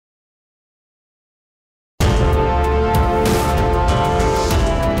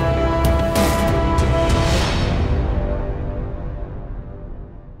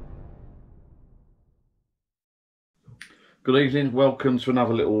Good evening, welcome to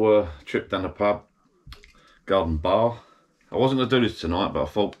another little trip down the pub, Garden Bar. I wasn't going to do this tonight, but I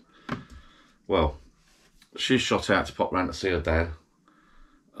thought, well, she's shot out to pop round to see her dad,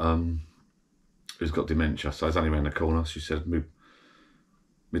 who's got dementia, so he's only around the corner. She said,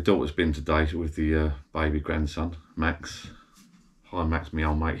 my daughter's been today with the baby grandson, Max. Hi Max, my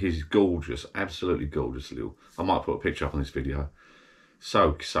old mate. He's gorgeous, absolutely gorgeous little. I might put a picture up on this video.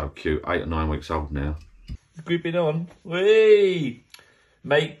 So cute, 8 or 9 weeks old now. Gripping on. Whee!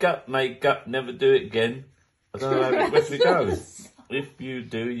 Makeup, never do it again. I don't know how it goes. If you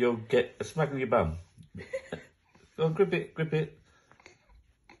do, you'll get a smack on your bum. Go on, grip it. Grip it.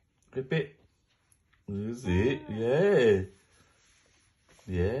 That's it, yeah.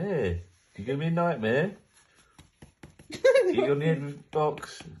 Yeah. You're gonna be a nightmare. You're on the end of the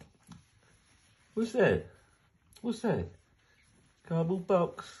box. What's that? Cardboard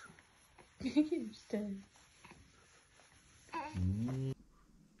box.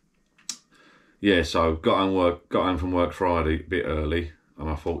 Yeah, so got home from work Friday a bit early, and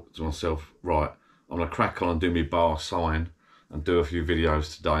I thought to myself, right, I'm gonna crack on and do my bar sign and do a few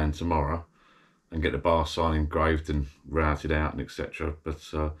videos today and tomorrow and get the bar sign engraved and routed out and etc. But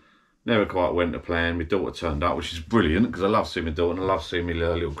never quite went to plan. My daughter turned up, which is brilliant because I love seeing my daughter and I love seeing my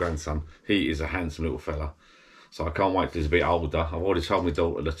little grandson. He is a handsome little fella, so I can't wait till he's a bit older. I've already told my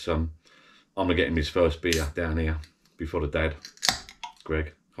daughter that I'm gonna get him his first beer down here before the dad,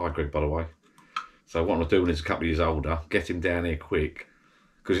 Greg. Hi Greg, by the way. So what I'm doing is a couple of years older, get him down here quick,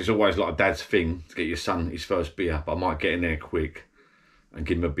 because it's always like a dad's thing to get your son his first beer, but I might get in there quick and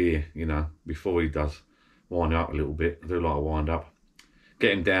give him a beer, you know, before he does wind up a little bit. I do like a wind up.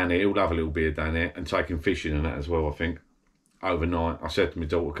 Get him down here, he'll have a little beer down there, and take him fishing and that as well, I think. Overnight. I said to my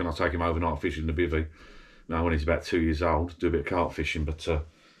daughter, can I take him overnight fishing in the bivvy? Now when he's about 2 years old, do a bit of carp fishing, but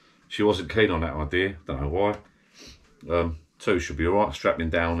she wasn't keen on that idea, don't know why. 2 should be alright, strap him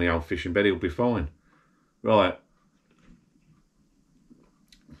down on the old fishing bed, he'll be fine. Right.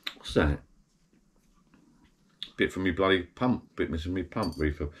 What's that? Bit from me bloody pump, bit missing me pump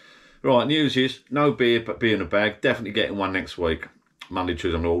reefer. Right, news is, no beer, but beer in a bag. Definitely getting one next week. Monday,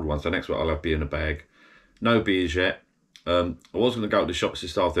 Tuesday, I'm the old one, so next week I'll have beer in a bag. No beers yet. I was going to go to the shops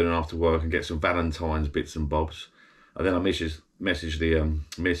this afternoon after work and get some Valentine's bits and bobs. And then I messaged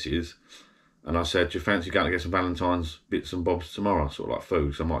the missus, and I said, do you fancy going to get some Valentine's bits and bobs tomorrow? Sort of like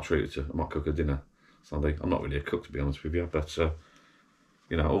food, so I might treat her to, I might cook her dinner Sunday. I'm not really a cook, to be honest with you, but,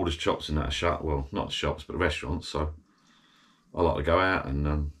 you know, all the shops in that are shut. Well, not the shops, but the restaurants, so I like to go out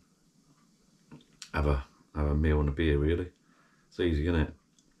and have a meal and a beer, really. It's easy, isn't it?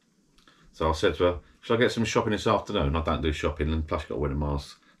 So I said to her, should I get some shopping this afternoon? I don't do shopping, and plus you've got to wear a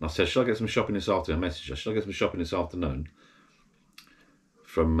mask. And I said, should I get some shopping this afternoon? I messaged her, should I get some shopping this afternoon?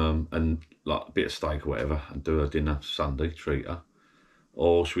 From, and like a bit of steak or whatever, and do her dinner Sunday, treat her.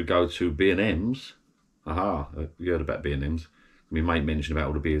 Or should we go to B&M's? Aha, you heard about B&M's. My mate mentioned about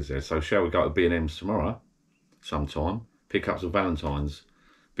all the beers there. So shall we go to B&M's tomorrow, sometime, pick up some Valentine's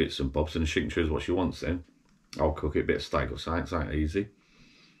bits and bobs, and she can choose what she wants then. I'll cook it, a bit of steak or something, it's ain't easy.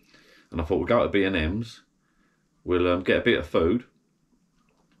 And I thought we'll go to B&M's, we'll get a bit of food.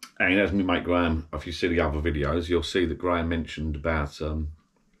 And as my mate Graham, if you see the other videos, you'll see that Graham mentioned about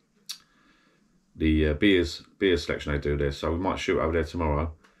the beer selection they do there. So we might shoot over there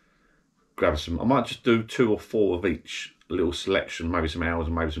tomorrow, grab some. I might just do 2 or 4 of each, a little selection, maybe some ales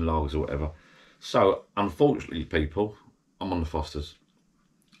and maybe some lagers or whatever. So unfortunately, people, I'm on the Fosters.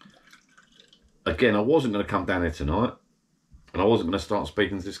 Again, I wasn't going to come down here tonight, and I wasn't going to start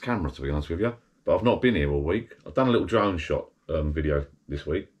speaking to this camera, to be honest with you. But I've not been here all week. I've done a little drone shot video this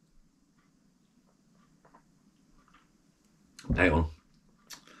week. Hang on.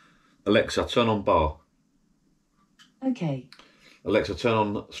 Alexa, turn on bar. Okay. Alexa, turn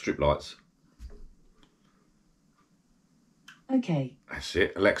on strip lights. Okay. That's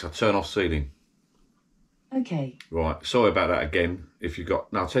it. Alexa, turn off ceiling. Okay. Right, sorry about that again. If you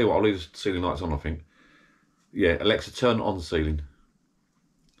got, now I'll tell you what, I'll leave the ceiling lights on, I think. Yeah, Alexa, turn on ceiling.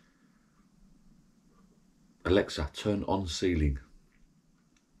 Alexa, turn on ceiling.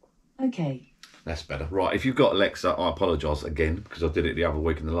 Okay. That's better. Right, if you've got Alexa, I apologise again, because I did it the other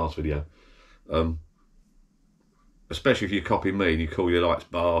week in the last video. Especially if you copy me and you call your lights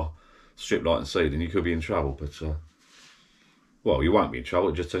bar, strip light and ceiling, you could be in trouble. But, well, you won't be in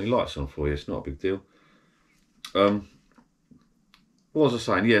trouble, just turn your lights on for you. It's not a big deal. What was I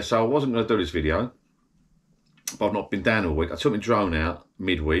saying? Yeah, so I wasn't going to do this video, but I've not been down all week. I took my drone out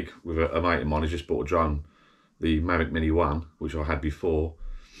midweek with a mate of mine who just bought a drone, the Mavic Mini 1, which I had before.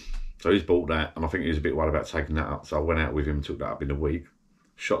 So he's bought that, and I think he was a bit worried about taking that up. So I went out with him and took that up in a week.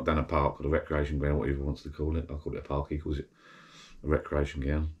 shot down a park or the recreation ground, whatever he wants to call it. I call it a park, he calls it a recreation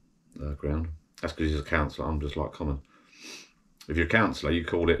ground. That's because he's a councillor, I'm just like common. If you're a councillor, you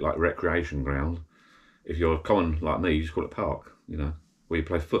call it like recreation ground. If you're common like me, you just call it park, you know, where you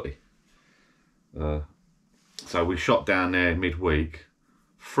play footy. So we shot down there midweek,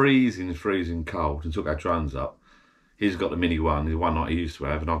 freezing cold, and took our drones up. He's got the Mini 1, the one I used to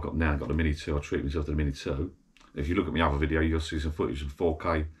have, and I've now got the Mini 2. I treat myself to the Mini 2. If you look at my other video, you'll see some footage of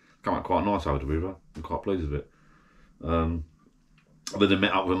 4K. Come out quite nice over the river. I'm quite pleased with it. But then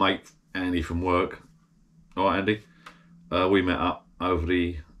met up with a mate, Andy, from work. All right, Andy? We met up over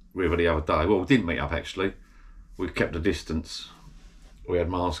the river the other day. Well, we didn't meet up, actually. We kept a distance. We had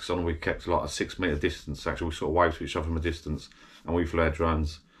masks on, and we kept like a 6 metre distance. Actually, we sort of waved to each other from a distance, and we flew our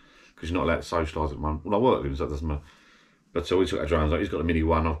drones, because you're not allowed to socialise at the moment. Well, I work with him, so that doesn't matter. But so we took our drones out. He's got a Mini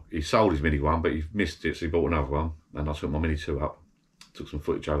 1. He sold his Mini 1, but he missed it, so he bought another one. And I took my Mini 2 up. Took some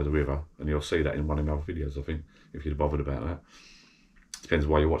footage over the river, and you'll see that in one of my other videos, I think, if you'd bothered about that. Depends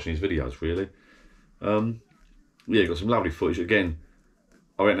why you're watching these videos, really. Yeah, got some lovely footage. Again,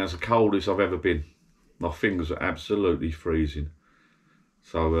 I reckon that's the coldest I've ever been. My fingers are absolutely freezing.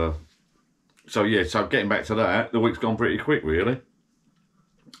 So yeah, so getting back to that, the week's gone pretty quick, really.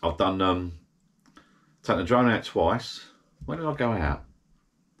 I've done, taken the drone out twice. When did I go out?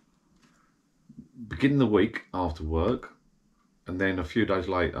 Beginning of the week after work, and then a few days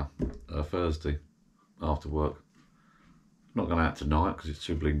later, Thursday after work. Not going out tonight because it's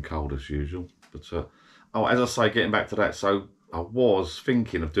too bleeding cold as usual. But oh, as I say, getting back to that, so I was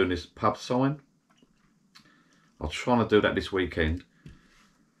thinking of doing this pub sign. I'm trying to do that this weekend.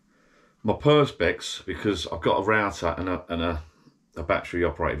 My Perspex, because I've got a router and a battery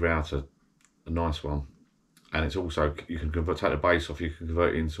operated router, a nice one, and it's also, you can take the base off, you can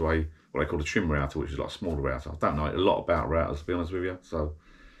convert it into a what they call a trim router, which is like a smaller router. I don't know a lot about routers, to be honest with you, so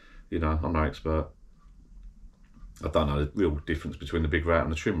you know, I'm no expert. I don't know the real difference between the big router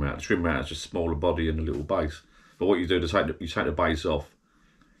and the trim router. The trim router is just smaller body and a little base. But what you do is you take the base off,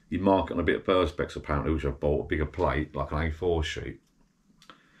 you mark it on a bit of Perspex apparently, which I bought, a bigger plate, like an A4 sheet,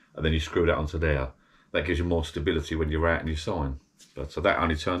 and then you screw that onto there. That gives you more stability when you're out and you sign. But so that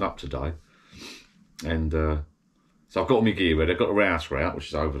only turned up today. And so I've got all my gear ready. I've got the router out, which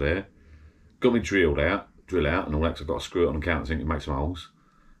is over there. Got me drill out and all that, because I've got to screw it on the countersink to make some holes.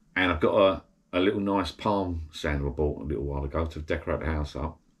 And I've got a little nice palm sander I bought a little while ago to decorate the house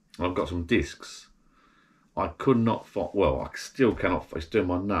up. And I've got some discs. I could not find, well, I still cannot, it's doing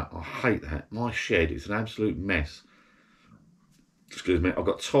my nut. I hate that. My shed is an absolute mess. Excuse me, I've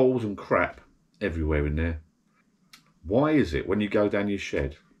got tools and crap everywhere in there. Why is it when you go down your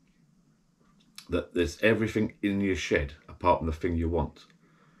shed that there's everything in your shed apart from the thing you want?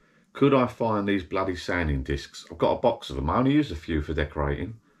 Could I find these bloody sanding discs? I've got a box of them. I only used a few for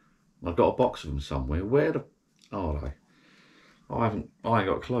decorating. I've got a box of them somewhere. Where the are they? I ain't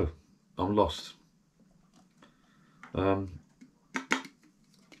got a clue. I'm lost. It's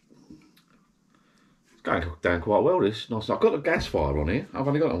going down quite well, this. Nice. I've got the gas fire on here. I've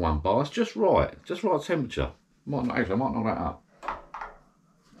only got it on 1 bar. It's just right temperature. Might not, actually, I might knock that up.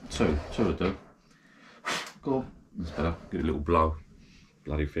 Two will do. Go on. That's better. Give it a little blow.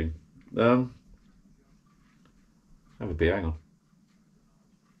 Bloody thing. Have a beer, hang on.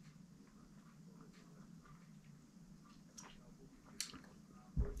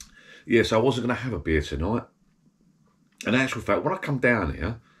 Yes, I wasn't going to have a beer tonight. In actual fact, when I come down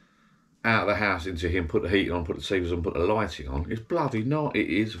here, out of the house into here and put the heating on, put the TVs on, put the lighting on, it's bloody nice. It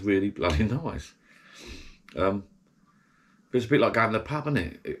is really bloody nice. It's a bit like going to the pub, isn't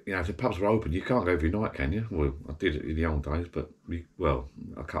it? You know, if the pubs were open, you can't go every night, can you? Well, I did it in the old days, but, well,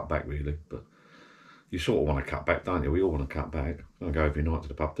 I cut back really, but you sort of want to cut back, don't you? We all want to cut back. You don't go every night to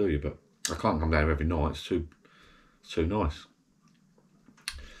the pub, do you? But I can't come down every night, it's too nice.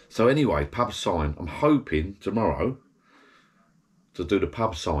 So anyway, pub sign. I'm hoping tomorrow to do the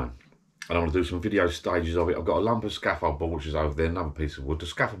pub sign. And I want to do some video stages of it. I've got a lump of scaffold board, which is over there, another piece of wood. The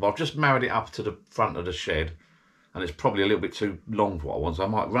scaffold board, I've just married it up to the front of the shed, and it's probably a little bit too long for what I want, so I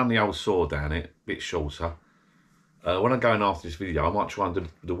might run the old saw down it, a bit shorter. When I'm going after this video, I might try and do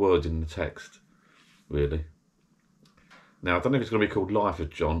the words in the text, really. Now, I don't know if it's going to be called Life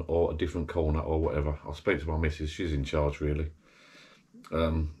of John or A Different Corner or whatever. I'll speak to my missus, she's in charge, really.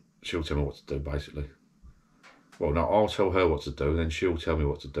 She'll tell me what to do, basically. Well, no, I'll tell her what to do, then she'll tell me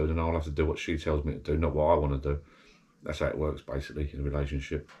what to do, then I'll have to do what she tells me to do, not what I want to do. That's how it works, basically, in a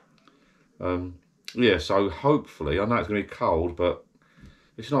relationship. Yeah, so hopefully, I know it's going to be cold, but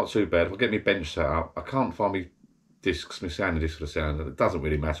it's not too bad. If I get my bench set up, I can't find my discs, my sounding discs for the sound. It doesn't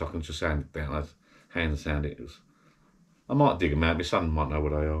really matter, I can just sand it down, hand sand it. I might dig them out. My son might know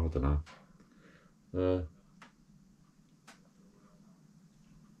what they are. I don't know.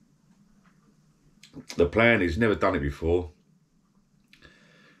 The plan is, never done it before,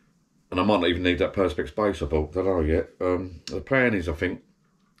 and I might not even need that Perspex space I bought. I don't know yet. The plan is, I think,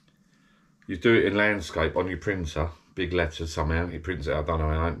 you do it in landscape on your printer, big letters somehow. He prints it out. I don't know.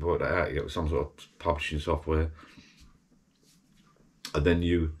 I haven't worked that out yet with some sort of publishing software. And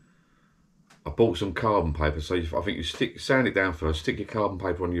then I bought some carbon paper. So I think you sand it down first. Stick your carbon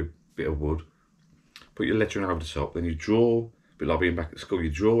paper on your bit of wood. Put your lettering over the top. Then you draw, a bit like being back at school. You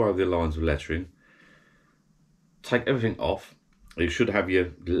draw over the lines of lettering. Take everything off. You should have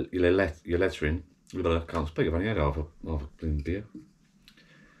your lettering. I can't speak. I've only had half a beer.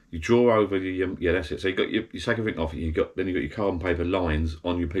 You draw over your that's it. So you take everything off. Then you got your carbon paper lines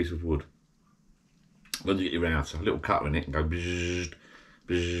on your piece of wood. Then you get your router, a little cutter in it, and go bzzz,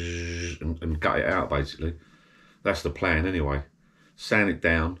 bzzz, and gut it out basically. That's the plan anyway. Sand it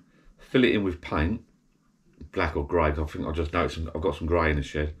down, fill it in with paint, black or grey. I think I just noticed I've got some grey in the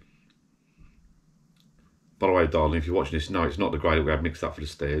shed. By the way, darling, if you're watching this, no, it's not the grey that we had mixed up for the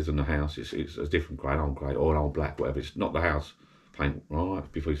stairs and the house. It's a different grey, an old grey, or an old black, whatever. It's not the house paint,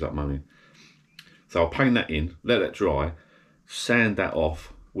 right, before you start moaning. So I'll paint that in, let that dry, sand that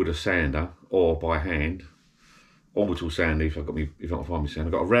off with a sander or by hand, orbital sander if I can find my sander.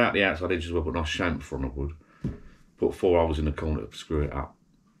 I've got to route the outside edges as well, put a nice chamfer on the wood. Put 4 holes in the corner to screw it up.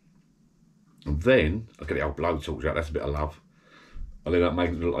 And then I get the old blowtorch out, that's a bit of love. I then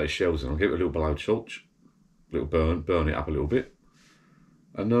make it look like shells and I'll give it a little blowtorch. Little burn it up a little bit,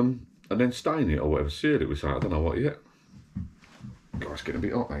 and then stain it or whatever, seal it with something. I don't know what yet. God, it's getting a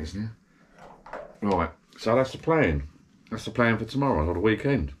bit hot, isn't it? Right, so that's the plan. That's the plan for tomorrow or the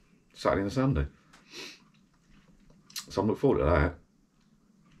weekend, Saturday and Sunday. So I'm looking forward to that.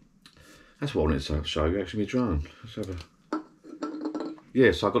 That's what I wanted to show you. Actually, my drone. Let's have a.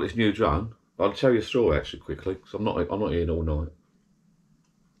 Yeah, so I got this new drone. I'll tell you a story actually quickly, because I'm not here all night.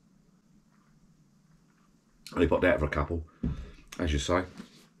 I popped out for a couple, as you say.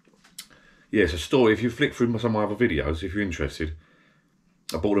 Yes, a story. If you flick through some of my other videos, if you're interested,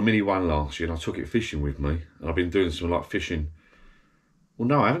 I bought a Mini One last year and I took it fishing with me. And I've been doing some like fishing. Well,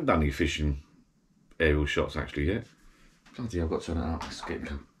 no, I haven't done any fishing aerial shots actually yet. Bloody, I've got to turn that up. Let's get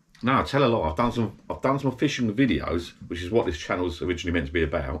going. No, I tell a lot. I've done some fishing videos, which is what this channel's originally meant to be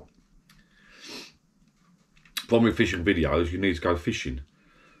about. Problem with fishing videos, you need to go fishing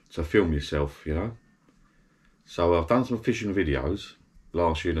to film yourself, you know. So I've done some fishing videos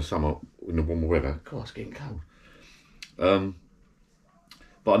last year in the summer in the warmer weather. God, it's getting cold.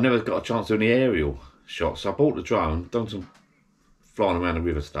 But I never got a chance to do any aerial shots. So I bought the drone, done some flying around the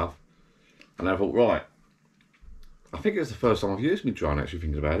river stuff, and I thought, right, I think it's the first time I've used my drone actually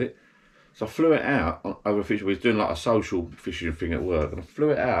thinking about it. So I flew it out over a fish. We was doing like a social fishing thing at work, and I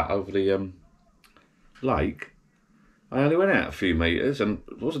flew it out over the lake. I only went out a few metres and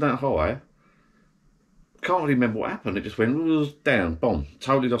it wasn't that high. Can't really remember what happened. It just went down, boom,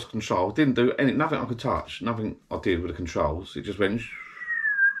 totally lost control. Didn't do anything, nothing I could touch, nothing I did with the controls. It just went,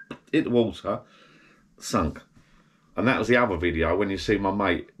 hit the water, sunk. And that was the other video when you see my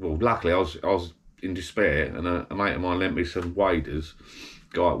mate. Well, luckily I was in despair, and a mate of mine lent me some waders.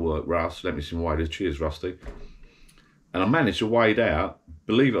 Guy at work, Russ, lent me some waders. Cheers, Rusty. And I managed to wade out.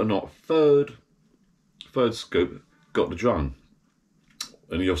 Believe it or not, third scoop, got the drone.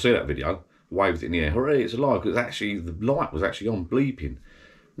 And you'll see that video. Waved it in the air. Hooray, it's alive. Because actually, the light was actually on, bleeping.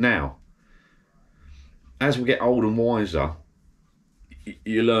 Now, as we get older and wiser,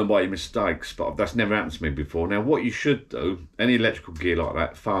 you learn by your mistakes, but that's never happened to me before. Now, what you should do, any electrical gear like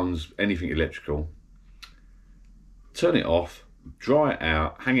that, phones, anything electrical, turn it off, dry it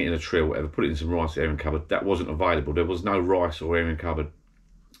out, hang it in a tree or whatever, put it in some rice airing cupboard. That wasn't available. There was no rice or airing cupboard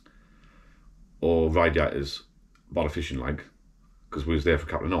or radiators by the fishing lake, because we was there for a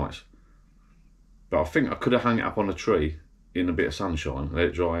couple of nights. But I think I could have hung it up on a tree in a bit of sunshine and let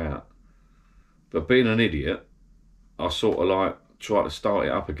it dry out. But being an idiot, I sort of like tried to start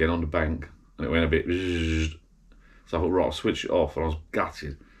it up again on the bank, and it went a bit zzz. So I thought, right, I'll switch it off, and I was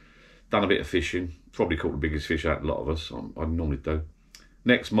gutted. Done a bit of fishing, probably caught the biggest fish out of a lot of us, I normally do.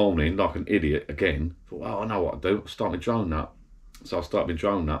 Next morning, like an idiot again, thought, well, I know what to do, start my drone up. So I started my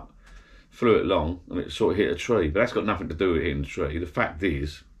drone up, flew it along, and it sort of hit a tree. But that's got nothing to do with hitting the tree. The fact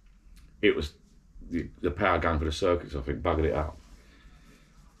is, it was the power going for the circuits, I think, buggered it up.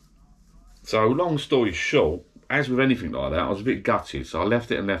 So long story short, as with anything like that, I was a bit gutted, so I left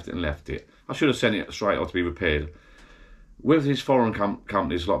it and left it and left it. I should have sent it straight off to be repaired. With these foreign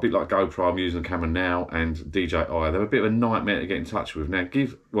companies, like a bit like GoPro, I'm using the camera now, and DJI, they're a bit of a nightmare to get in touch with. Now,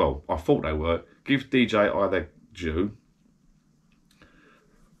 I thought they were, give DJI their due.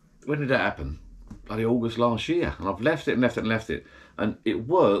 when did that happen? Bloody August last year. And I've left it and left it and left it. And it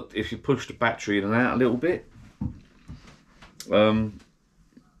worked if you push the battery in and out a little bit.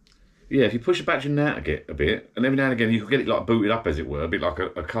 Yeah, if you push the battery in and out a bit, and every now and again you can get it like booted up, as it were, a bit like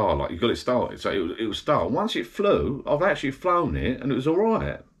a car, like you got it started. So it would start. Once it flew, I've actually flown it, and it was all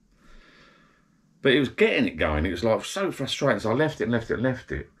right. But it was getting it going. It was like so frustrating. So I left it and left it and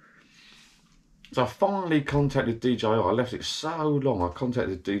left it. So I finally contacted DJI. I left it so long. I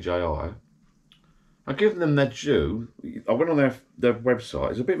contacted DJI. I given them their due. I went on their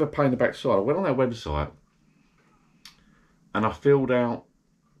website. It's a bit of a pain in the backside. I went on their website and I filled out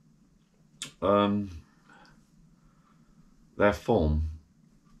their form,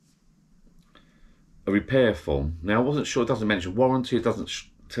 a repair form. Now I wasn't sure. It doesn't mention warranty. It doesn't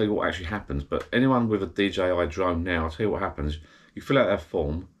tell you what actually happens. But anyone with a DJI drone now, I'll tell you what happens. You fill out their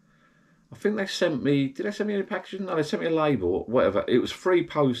form. I think they sent me. Did they send me any packaging? No, they sent me a label or whatever. It was free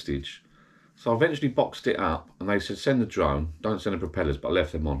postage. So I eventually boxed it up and they said, send the drone, don't send the propellers, but I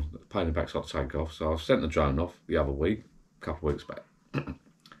left them on, pain in the backside to take off. So I sent the drone off the other week, a couple of weeks back.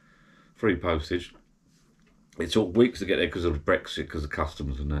 Free postage. It took weeks to get there because of Brexit, because of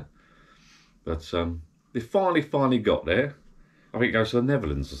customs and that. But they finally got there. I think it goes to the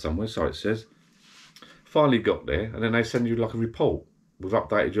Netherlands or somewhere, so it says. Finally got there, and then they send you like a report. We've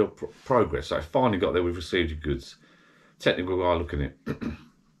updated your progress. So it finally got there, we've received your goods. Technical guy looking at it.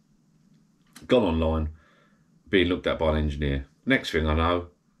 Gone online, being looked at by an engineer. Next thing I know,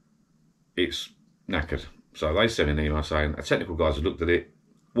 it's knackered. So they sent me an email saying, a technical guys have looked at it,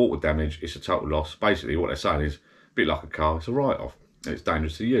 water damage, it's a total loss. Basically what they're saying is, a bit like a car, it's a write-off, and it's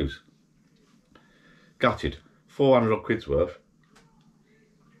dangerous to use. Gutted. 400 odd quid's worth.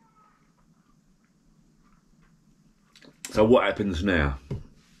 So what happens now?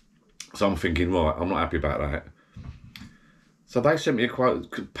 So I'm thinking, right, I'm not happy about that. So they sent me a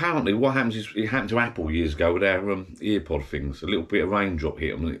quote. Apparently, what happens is it happened to Apple years ago with their earpod things. A little bit of raindrop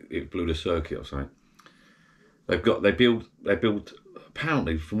hit them, and it blew the circuit or something. They build.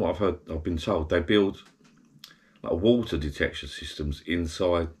 Apparently, from what I've heard, I've been told, they build like water detection systems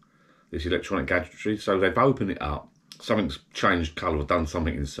inside this electronic gadgetry. So they've opened it up. Something's changed colour or done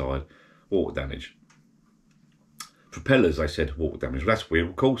something inside. Water damage. Propellers, they said, water damage. Well, that's weird.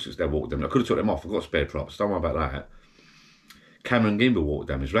 Of course, it's their water damage. I could have took them off. I've got spare props. Don't worry about that. Camera and gimbal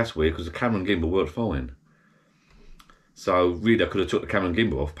water damage. That's weird because the camera and gimbal worked fine. So really, I could have took the camera and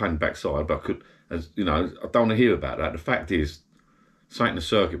gimbal off, pain in the backside, but I could, as you know, I don't want to hear about that. The fact is, something the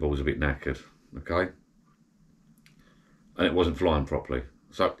circuit board was a bit knackered, okay, and it wasn't flying properly.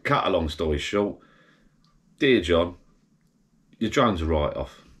 So cut a long story short, dear John, your drone's a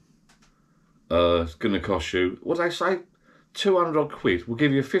write-off. It's going to cost you, what do they say? 200 odd quid. We'll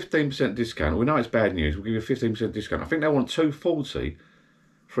give you a 15% discount. We know it's bad news. We'll give you a 15% discount. I think they want 240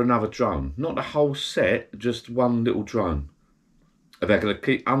 for another drone. Not the whole set, just one little drone. And they're going to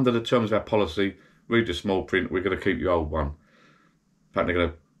keep, under the terms of our policy, read the small print, we're going to keep your old one. In fact, they're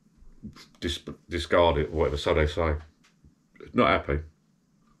going to discard it or whatever, so they say. Not happy.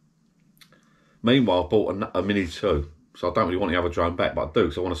 Meanwhile, I bought a Mini 2, so I don't really want the other drone back, but I do,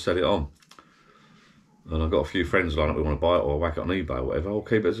 because I want to sell it on. And I've got a few friends lined up who want to buy it or whack it on eBay or whatever. I'll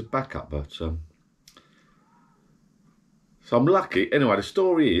keep it as a backup, but so I'm lucky. Anyway, the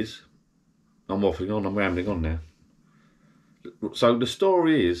story is, I'm waffling on, I'm rambling on now. So the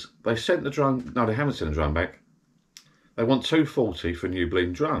story is, they sent the drone, no, they haven't sent the drone back. They want 240 for a new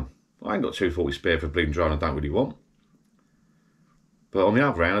bleeding drone. I ain't got 240 spare for a bleeding drone I don't really want. But on the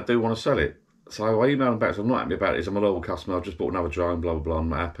other hand, I do want to sell it. So I emailed them back, so I'm not happy about it. I'm a loyal customer, I've just bought another drone, blah, blah, blah, I'm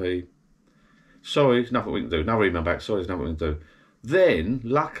not happy. Sorry, there's nothing we can do. Another email back, sorry, there's nothing we can do. Then,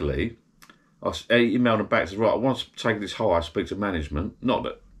 luckily, I emailed them back, said, right, I want to take this high, speak to management. Not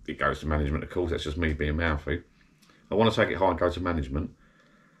that it goes to management, of course, that's just me being mouthy. I want to take it high and go to management.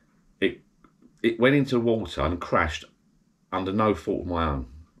 It went into water and crashed under no fault of my own.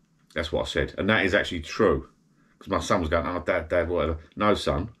 That's what I said. And that is actually true. Because my son was going, oh, dad, whatever. No,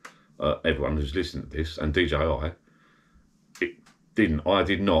 son, everyone who's listening to this, and DJI, I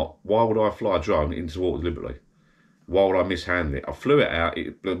did not. Why would I fly a drone into water deliberately? Why would I mishandle it? I flew it out,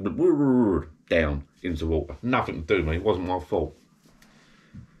 down into water. Nothing to do with me, it wasn't my fault.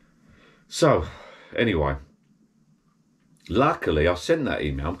 So, anyway, luckily I sent that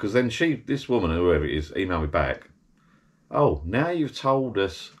email, because then this woman, whoever it is, emailed me back. Oh, now you've told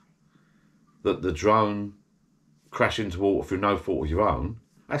us that the drone crashed into water through no fault of your own,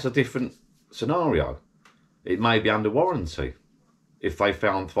 that's a different scenario. It may be under warranty. If they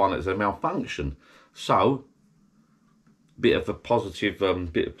find it as a malfunction. So, bit of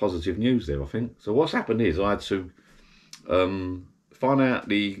positive news there, I think. So what's happened is I had to find out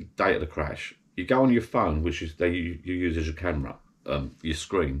the date of the crash. You go on your phone, which is you use as your camera, your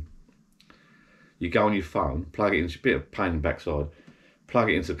screen. You go on your phone, plug it into a bit of pain in the backside, plug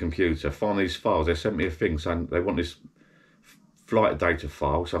it into the computer, find these files. They sent me a thing saying they want this flight data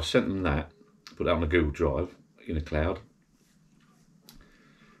file, so I've sent them that, put that on a Google Drive in the cloud.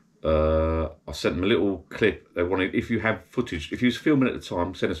 I sent them a little clip. They wanted, if you have footage, if you was filming at the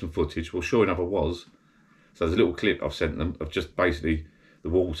time, send us some footage. Well, sure enough, I was. So there's a little clip I've sent them of just basically the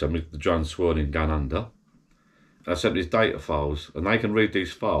water with the drone swirling going under. And I sent these data files, and they can read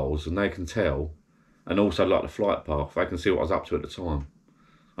these files and they can tell, and also like the flight path, they can see what I was up to at the time.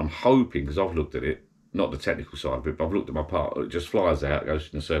 I'm hoping, because I've looked at it, not the technical side of it, but I've looked at my part, it just flies out, goes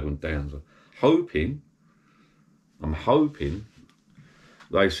in a circle and down. So I'm hoping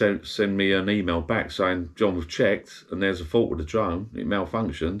they send me an email back saying, John, we've checked and there's a fault with the drone, it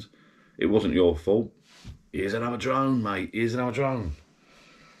malfunctioned, it wasn't your fault. Here's another drone, mate, here's another drone.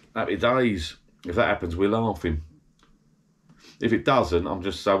 Happy days. If that happens, we're laughing. If it doesn't, I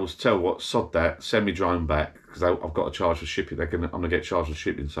will tell what, sod that, send me drone back, because I've got to charge for shipping. I'm going to get charged for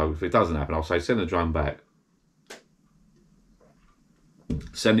shipping. So if it doesn't happen, I'll say, send the drone back.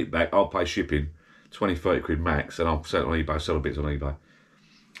 Send it back, I'll pay shipping, 20, 30 quid max, and I'll sell it on eBay, sell the bits on eBay.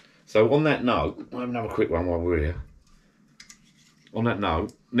 So on that note, I'll have another quick one while we're here. On that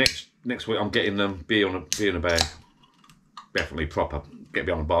note, next week I'm getting them beer in a bag. Definitely proper. Get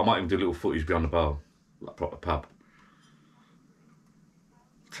behind the bar. I might even do a little footage behind the bar, like proper pub.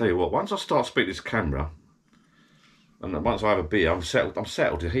 Tell you what, once I start speaking to this camera, and once I have a beer, I'm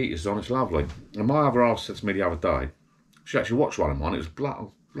settled. The heat is on. It's lovely. And my other half said to me the other day, she actually watched one of mine. It was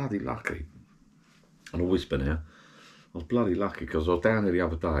bloody lucky. And I'll whisper now. I was bloody lucky because I was down there the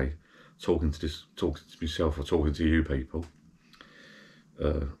other day talking to myself or talking to you people.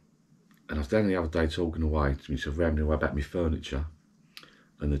 And I was down the other day talking away to myself, rambling away about my furniture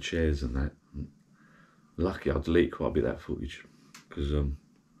and the chairs and that. And lucky I deleted quite a bit of that footage because I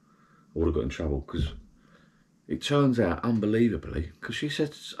would have got in trouble. Because it turns out, unbelievably, because she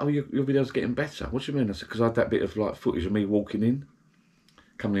said, oh, your video's getting better. What do you mean? I said, because I had that bit of like footage of me walking in,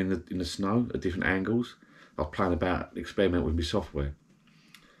 coming in the snow at different angles. I was playing about, experimenting with my software.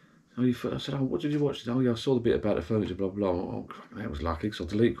 I said, oh, what did you watch? Oh, yeah, I saw the bit about the furniture, blah, blah. Oh, that was lucky, because I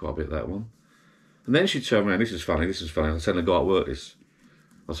deleted quite a bit of that one. And then she turned around, this is funny. I was telling the guy at work this.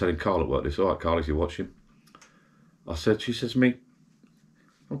 I was telling Carl at work this. All right, Carl, if you're watching. She said to me,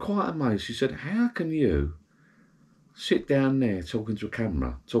 I'm quite amazed. She said, how can you sit down there talking to a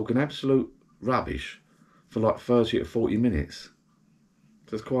camera, talking absolute rubbish for like 30 to 40 minutes?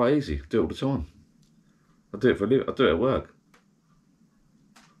 So it's quite easy. I do it all the time. I do it for a living. I do it at work.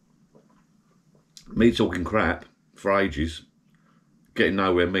 Me talking crap for ages, getting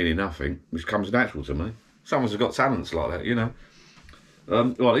nowhere, meaning nothing, which comes natural to me. Someone's got talents like that, you know.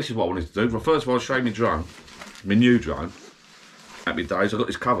 Well, this is what I wanted to do. Well, first of all, I'll show you my drone, my new drone. Happy days. I got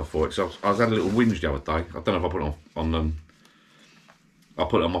this cover for it, so I was had a little whinge the other day. I don't know if I put it on I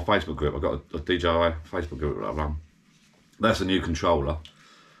put it on my Facebook group. I got a DJI Facebook group that I run. That's a new controller,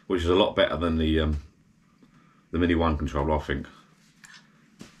 which is a lot better than the Mini One controller, I think.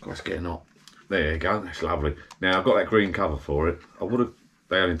 God, it's getting hot. There you go, that's lovely. Now, I've got that green cover for it.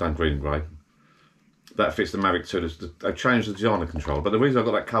 They only done green and grey. That fits the Mavic 2. They've changed the design of the controller, but the reason I've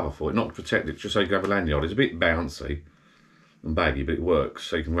got that cover for it, not to protect it, just so you can have a lanyard. It's a bit bouncy and baggy, but it works,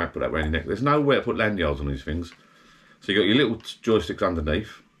 so you can put that around your neck. There's nowhere to put lanyards on these things. So you've got your little joysticks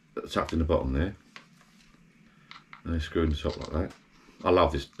underneath, tucked in the bottom there. And they screw in the top like that. I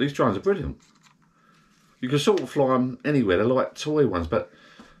love this. These drones are brilliant. You can sort of fly them anywhere. They're like toy ones, but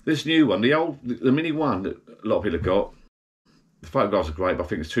this new one, the Mini One that a lot of people have got, the photographs are great, but I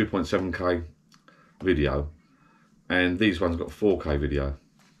think it's 2.7K video, and these ones got 4K video.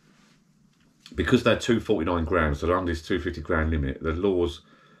 Because they're 249 grams, so they're under this 250 gram limit, the law's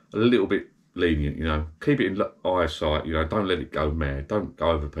a little bit lenient, you know. Keep it in eyesight, you know, don't let it go mad, don't go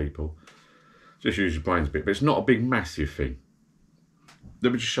over people. Just use your brains a bit, but it's not a big, massive thing.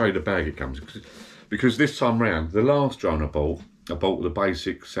 Let me just show you the bag it comes in. Because this time round, the last drone I bought the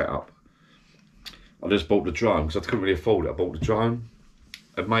basic setup. I just bought the drone because I couldn't really afford it. I bought the drone.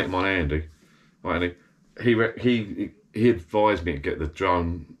 A mate of mine, Andy, right, he advised me to get the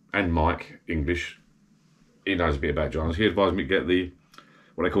drone and mic, English. He knows a bit about drones. He advised me to get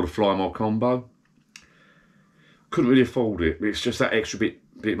what they call the Fly More combo. Couldn't really afford it. It's just that extra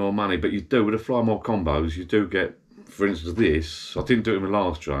bit more money. But you do, with the Fly More combos, you do get, for instance, this. I didn't do it in the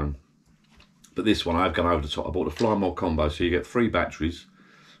last drone. But this one, I've gone over the top. I bought the Fly More combo, so you get 3 batteries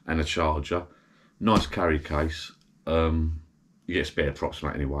and a charger. Nice carry case. You get spare props from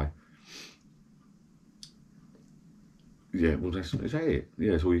that anyway. Yeah, well, is that it?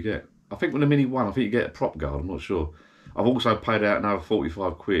 Yeah, that's all you get. I think with the Mini 1, I think you get a prop guard, I'm not sure. I've also paid out another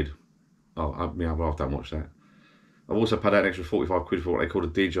 45 quid. Oh, my other half don't watch that. I've also paid out an extra 45 quid for what they call the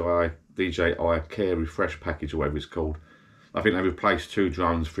DJI Care Refresh package or whatever it's called. I think they replaced 2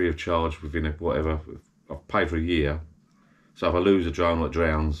 drones free of charge within a, whatever. I've paid for a year. So if I lose a drone or it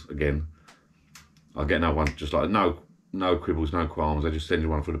drowns again, I'll get another one. Just like no quibbles, no qualms. They just send you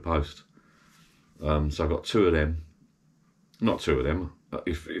one through the post. So I've got 2 of them. Not 2 of them.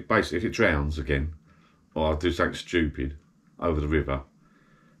 Basically, if it drowns again, or I do something stupid over the river,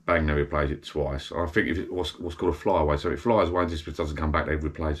 bang, they replace it twice. I think if it what's called a flyaway, so if it flies away and just doesn't come back, they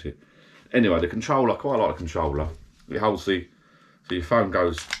replace it. Anyway, the controller, I quite like the controller. It holds so your phone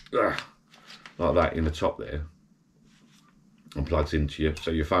goes like that in the top there and plugs into you,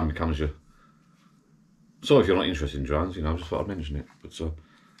 so your phone becomes your. Sorry if you're not interested in drones, you know, I just thought I'd mention it. But so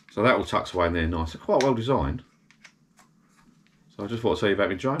that all tucks away in there nice. They're quite well designed. So I just thought I'd tell you about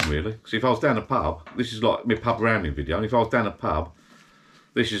my drone really. Because if I was down a pub, this is like my pub rounding video, and if I was down a pub,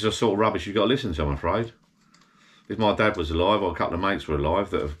 this is the sort of rubbish you've got to listen to, I'm afraid. If my dad was alive, or a couple of mates were alive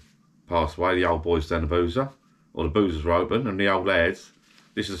that have passed away, the old boys down the boozer, or the boozers were open, and the old lads,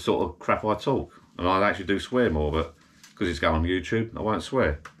 this is the sort of crap I talk. And I actually do swear more, but because it's going on YouTube, I won't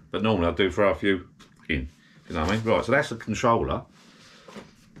swear. But normally I do throw a few in, you know what I mean? Right, so that's the controller.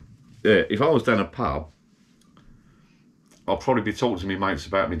 Yeah, if I was down a pub, I'll probably be talking to my mates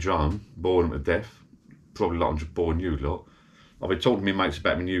about my drone, boring them to death. Probably like I'm just boring you lot. I'll be talking to my mates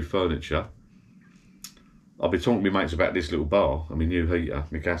about my new furniture. I'll be talking to my mates about this little bar and my new heater,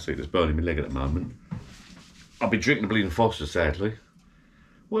 my gas heater that's burning my leg at the moment. I'll be drinking a bleeding Foster, sadly.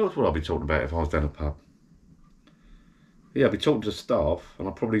 What else would I be talking about if I was down a pub? Yeah, I'll be talking to staff, and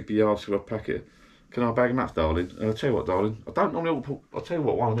I'll probably be asked for a packet. Can I bag them up, darling? I'll tell you what, darling. I don't normally put, I'll tell you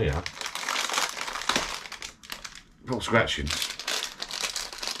what, one here. Put scratching.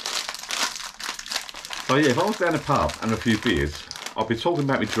 So yeah, if I was down a pub and a few beers, I'd be talking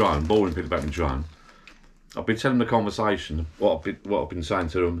about my drone, boring people about my drone. I'd be telling the conversation, what I've been saying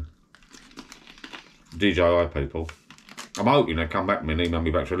to them, DJI people. I'm hoping they come back to me and email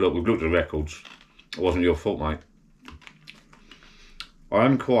me back and say, look, we've looked at the records. It wasn't your fault, mate. I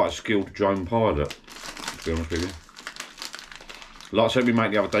am quite a skilled drone pilot, to be honest with you. Like I said to my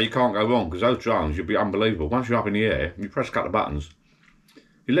mate the other day, you can't go wrong, because those drones, you'll be unbelievable. Once you're up in the air, you press a couple of buttons,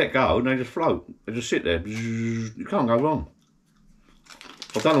 you let go and they just float. They just sit there. You can't go wrong.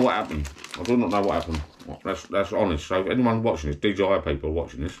 I don't know what happened. I do not know what happened. That's honest. So if anyone watching this, DJI people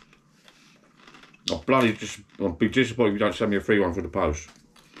watching this, I'll be disappointed if you don't send me a free one for the post.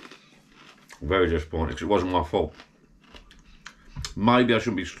 I'm very disappointed because it wasn't my fault. Maybe I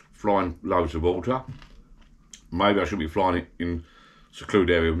shouldn't be flying loads of water. Maybe I shouldn't be flying it in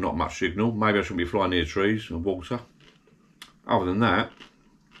secluded area with not much signal. Maybe I shouldn't be flying near trees and water. Other than that,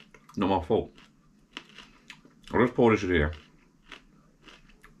 not my fault. I'll just pour this in here.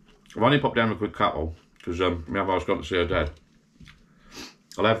 I've only popped down a quick couple because my other half's gone to see her dad.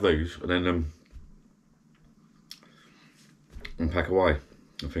 I'll have these and then and pack away,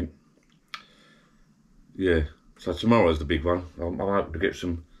 I think. Yeah, so tomorrow's the big one. I'm hoping to get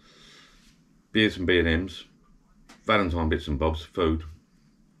some beers and B&M's, Valentine bits and bobs, food.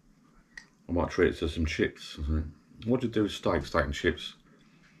 I might treat it to some chips. What do you do with steak and chips?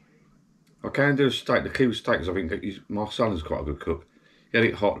 I can do a steak. The key with steak is I think my son is quite a good cook. Get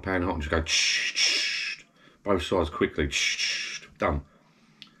it hot, the pan hot, and just go both sides quickly, done.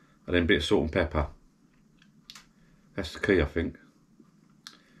 And then a bit of salt and pepper. That's the key, I think.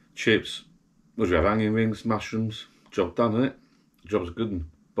 Chips. What do you have? Onion rings, mushrooms. Job done, isn't it? Job's good, and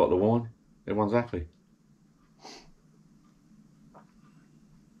bottle of wine. Everyone's happy.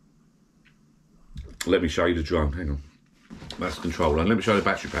 Let me show you the drone. Hang on. That's the controller. And let me show you the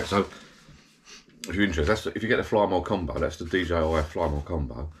battery pack. So, if you're interested, if you get the Fly More combo, that's the DJI Fly More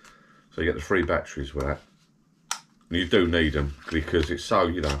combo. So you get the 3 batteries with that. And you do need them because it's so,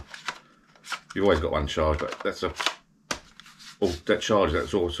 you know, you've always got one charge, but that's a, oh, that charge,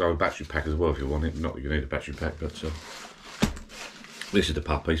 that's also a battery pack as well if you want it. Not that you need a battery pack, but this is the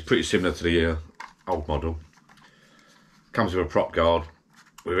puppy. It's pretty similar to the old model. Comes with a prop guard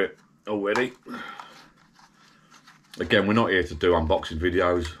with it already. Again, we're not here to do unboxing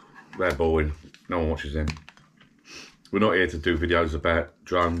videos. They're boring. No one watches them. We're not here to do videos about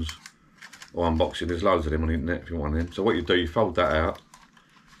drones or unboxing. There's loads of them on the internet if you want them. So what you do, you fold that out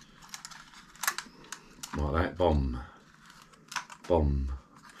like that. Bomb. Bomb.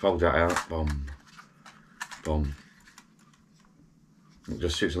 Fold that out. Bomb. Bomb. It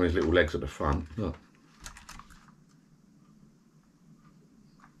just sits on these little legs at the front. Look.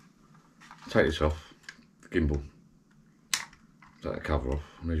 Take this off. The gimbal. Take the cover off.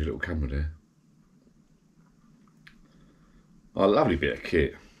 There's your little camera there. Oh, lovely bit of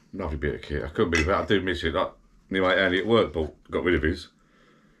kit. Lovely bit of kit. I couldn't believe it. I do miss it. Like, anyway, Andy at work got rid of his.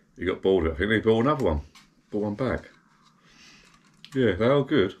 He got bored of it. I think he bought another one. Bought one back. Yeah, they're all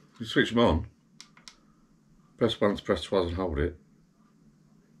good. You switch them on. Press once, press twice and hold it.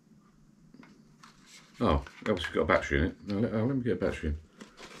 Oh, obviously got a battery in it. No, let me get a battery in.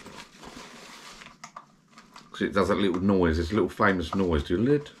 Because it does that little noise. It's a little famous noise. Do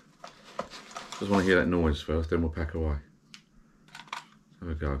lid. Just want to hear that noise first, then we'll pack away. There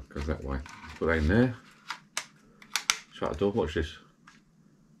we go. Goes that way. Put that in there. Shut the door. Watch this.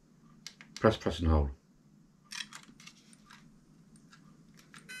 Press, press and hold.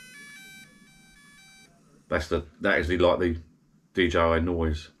 That is the DJI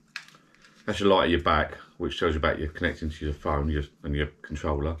noise. That's your light at your back, which tells you about you're connecting to your phone and your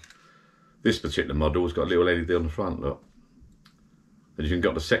controller. This particular model has got a little LED on the front, look. And you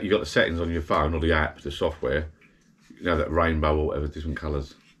got the settings on your phone or the app, the software. You know, that rainbow or whatever, different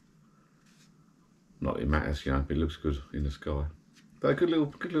colours. Not that it matters, you know, but it looks good in the sky. But a good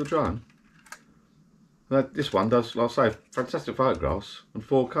little drone. This one does, like I say, fantastic photographs and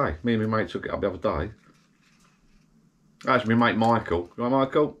 4K. Me and my mate took it up the other day. Actually, my mate Michael. You right,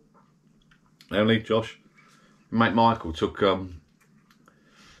 Michael? Emily, Josh. My mate Michael took,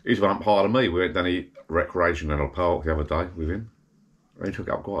 he's one up higher than me. We went down the recreational park the other day with him. And he took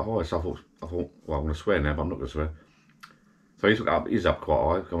it up quite high, so I thought, well, I'm going to swear now, but I'm not going to swear. So he took it up, he's up quite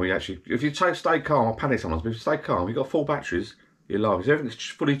high. And we actually, if you stay calm, I panic sometimes, but if you stay calm, you've got full batteries, you're laughing. If everything's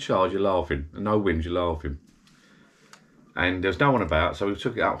fully charged, you're laughing. And no wind, you're laughing. And there's no one about, so we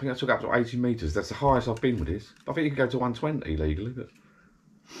took it up. I think I took it up to 80 metres. That's the highest I've been with this. I think you can go to 120 legally, but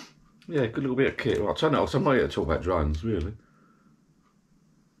yeah, good little bit of kit. Well, I'll turn it off. I'm not here to talk about drones, really.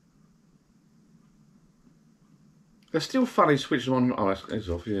 They're still funny switching them on. Oh, it's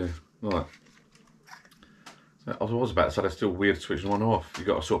off, yeah. Right. I was about to say they're still weird switching one off. You've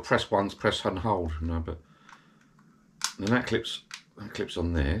got to sort of press once, press and hold, you know, but then that clips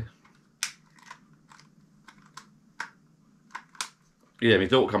on there. Yeah, my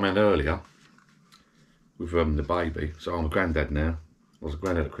daughter came around earlier with the baby, so I'm a granddad now. I was a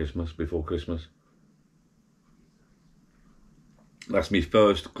granddad at Christmas, before Christmas. That's my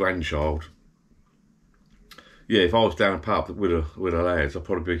first grandchild. Yeah, if I was down a pub with a lads, I'd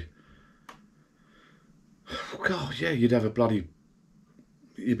probably be, oh God, yeah, you'd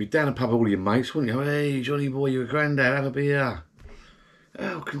be down a pub with all your mates, wouldn't you? Hey, Johnny boy, you're a granddad, have a beer.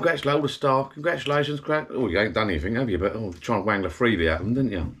 Oh, congratulate all the staff, congratulations, crack. Oh, you ain't done anything, have you? But trying to wangle a freebie at them,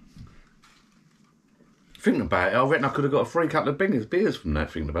 didn't you? Thinking about it, I reckon I could have got a free couple of beers from that,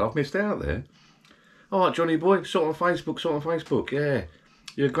 thinking about it. I've missed out there. All right, Johnny boy, sort on Facebook, yeah.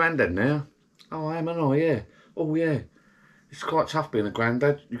 You're a granddad now. Oh, I am, aren't I? Yeah. Oh, yeah. It's quite tough being a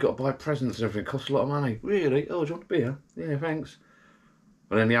granddad. You've got to buy presents and everything. It costs a lot of money. Really? Oh, do you want a beer? Yeah, thanks.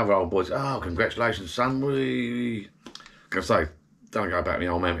 And then the other old boys, oh, congratulations, son. Wee. Can I say, don't go back to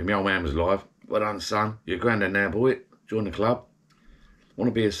my old man. My old man was alive. Well done, son. You're a granddad now, boy. Join the club. Want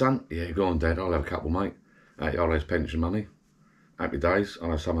to be a son? Yeah, go on, Dad. I'll have a couple, mate. I'll have pension money. Happy days.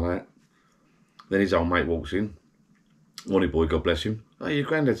 I'll have some of that. Then his old mate walks in. Wanny boy, God bless him. Oh, your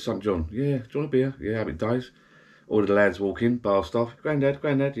granddad's son, John. Yeah, do you want a beer? Yeah, happy days. All the lads walk in, bar staff.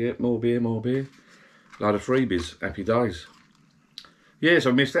 Granddad, yeah, more beer. Load of freebies, happy days. Yeah,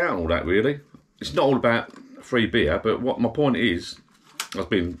 so I missed out on all that, really. It's not all about free beer, but what my point is, I've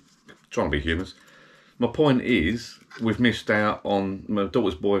been trying to be humorous. My point is, we've missed out on my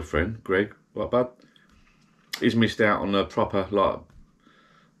daughter's boyfriend, Greg, what, bud? He's missed out on a proper, like,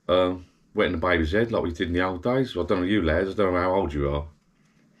 wetting the baby's head like we did in the old days. I don't know you lads, I don't know how old you are.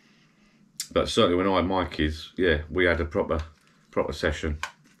 But certainly when I had my kids, yeah, we had a proper session.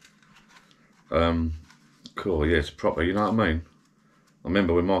 Cool, yeah, it's proper, you know what I mean? I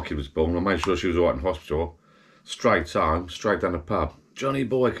remember when my kid was born, I made sure she was all right in hospital. Straight home, straight down the pub. Johnny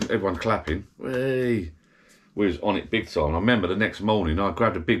boy, everyone clapping. Hey. We was on it big time. I remember the next morning, I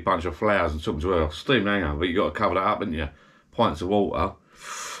grabbed a big bunch of flowers and took them to her. Steam hanger, but you got to cover that up, haven't you? Pints of water.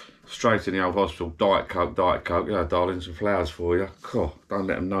 Straight in the old hospital, Diet Coke. Yeah, darling, some flowers for you. God, don't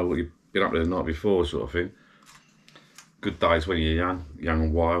let them know what you've been up there the night before, sort of thing. Good days when you're young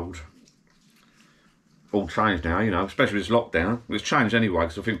and wild. All changed now, you know, especially with this lockdown. It's changed anyway,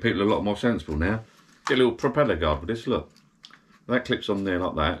 because I think people are a lot more sensible now. Get a little propeller guard with this, look. That clips on there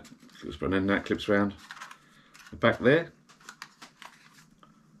like that, and then that clips round the back there.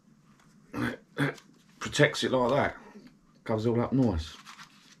 Protects it like that. Covers it all up nice.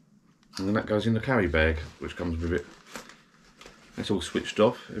 And then that goes in the carry bag, which comes with it. That's all switched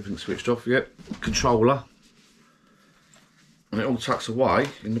off, everything's switched off, yep. Controller. And it all tucks away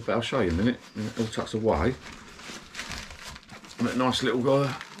in the. I'll show you in a minute. And it all tucks away. And a nice little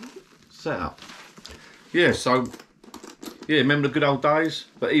setup. Yeah. So yeah, remember the good old days?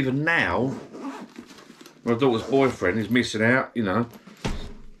 But even now, my daughter's boyfriend is missing out. You know,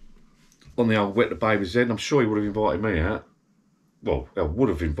 on the old wet the baby's head. I'm sure he would have invited me out. Well, I would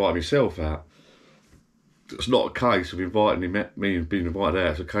have invited myself out. It's not a case of inviting him, me and being invited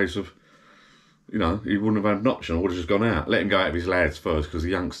out. It's a case of, you know, he wouldn't have had an option. I would have just gone out. Let him go out with his lads first, because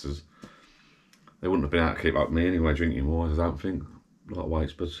the youngsters, they wouldn't have been able to keep up with me anyway, drinking wise, I don't think. Like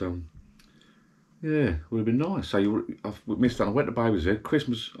weights, but yeah, it would have been nice. So I've missed out. I went to baby's head.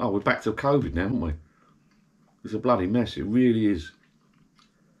 Christmas, oh, we're back to COVID now, aren't we? It's a bloody mess. It really is.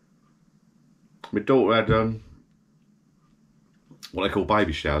 My daughter had what they call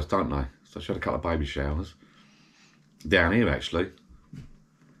baby showers, don't they? So she had a couple of baby showers down here, actually.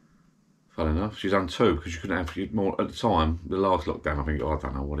 Fun enough, she's done 2 because you couldn't have more at the time. The last lockdown, I think, I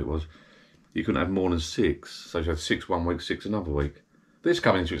don't know what it was. You couldn't have more than 6, so she had 6 one week, 6 another week. This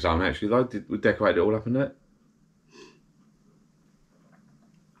coming into its own actually. Though we decorated it all up in there.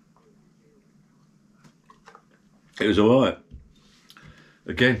 It was all right.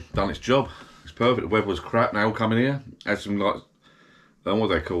 Again, done its job. It's perfect. The weather was crap. They all come in here. Had some like, what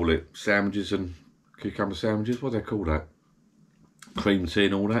do they call it? Sandwiches and cucumber sandwiches. What do they call that? Cream tea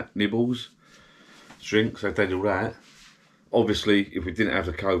and all that. Nibbles, drinks. They did all that. Obviously, if we didn't have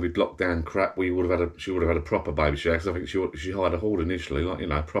the COVID lockdown crap, we would have had she would have had a proper baby shower. Because I think she hired a hall initially, like, you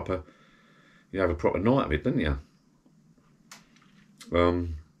know, proper. You have a proper night of it, didn't you?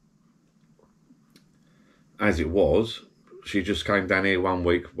 As it was, she just came down here one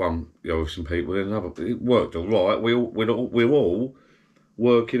week, you know, with some people, and another. It worked all right. We're all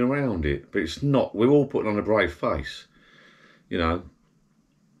working around it, but it's not. We're all putting on a brave face, you know.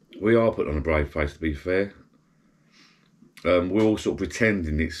 We are putting on a brave face, to be fair. We're all sort of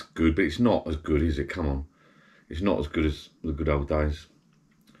pretending it's good, but it's not as good, is it? Come on. It's not as good as the good old days.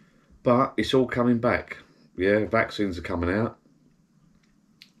 But it's all coming back. Yeah, vaccines are coming out.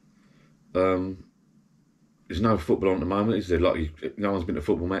 There's no football on at the moment, is there? Like, no one's been to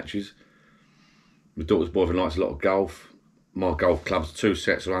football matches. My daughter's boyfriend likes a lot of golf. My golf club's 2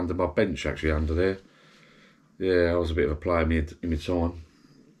 sets are under my bench, actually, under there. Yeah, I was a bit of a player in my time.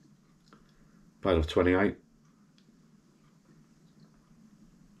 Played off 28.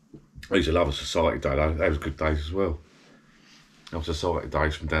 I used to love a society day, though. They was good days as well. I was society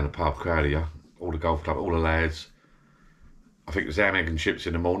days from down the pub, Crowley, all the golf club, all the lads. I think it was ham, egg and chips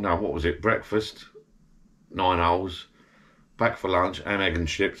in the morning. No, what was it? Breakfast, 9 holes. Back for lunch, ham, egg and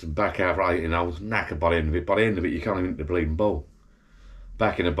chips, and back out for 18 holes. Knackered by the end of it. By the end of it, you can't even hit the bleeding ball.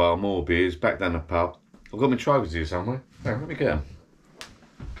 Back in the bar, more beers, back down the pub. I've got my trophies here somewhere. Hang on, let me get them.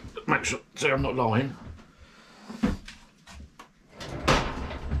 Make sure, see I'm not lying.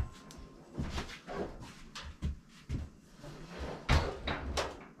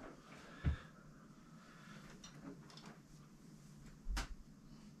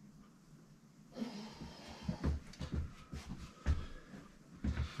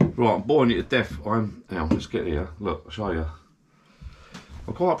 Right, I'm boring you to death. Now, let's get here. Look, I'll show you.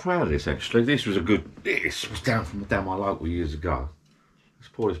 I'm quite proud of this, actually. This was down my local years ago. Let's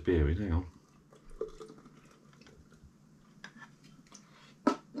pour this beer in, hang on.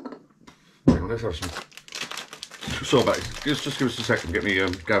 Hang on, let's have some. Sorry about it. Just give us a second, get me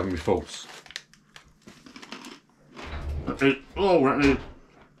gathering my thoughts. Oh, that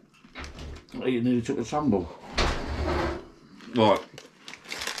nearly took the tumble. Right.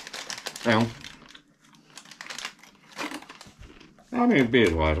 Hang on. How many beers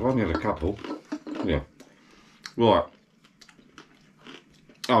have I had? I've only had a couple. Yeah. Right.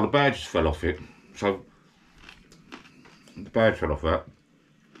 Oh, the badge fell off it. So, the badge fell off that.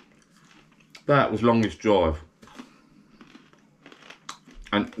 That was longest drive.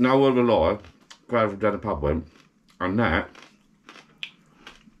 And no word of a lie, Grave down the pub went, and that,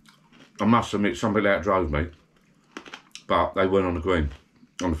 I must admit, somebody outdrove me, but they weren't on the green.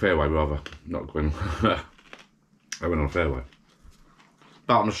 On the fairway, rather. Not the green. They went on the fairway.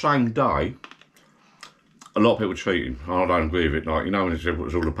 But on the same day, a lot of people were cheating. I don't agree with it. Like, you know, when it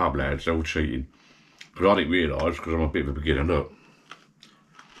was all the pub lads, they're all cheating. Because I didn't realise, because I'm a bit of a beginner. Look.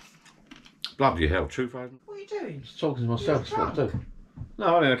 Bloody hell, 2000. What are you doing? Just talking to myself, that's what I do. No,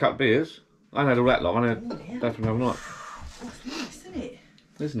 I only had a couple of beers. I ain't had all that long. I had that from the other night. That's nice, isn't it?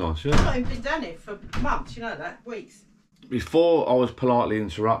 It's nice, I've yeah. not even been down here for months, you know that? Weeks. Before I was politely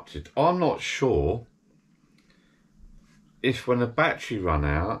interrupted, I'm not sure if when the battery ran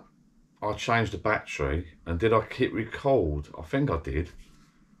out, I changed the battery and did I hit record? I think I did.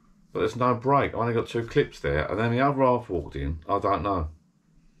 but there's no break. I only got 2 clips there, and then the other half walked in. I don't know.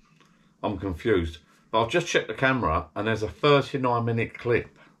 I'm confused. But I've just checked the camera, and there's a 39-minute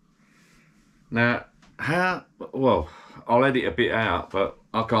clip. Now, how... Well, I'll edit a bit out, but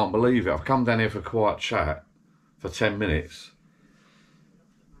I can't believe it. I've come down here for a quiet chat for 10 minutes.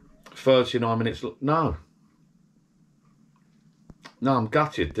 39 minutes... No. No, I'm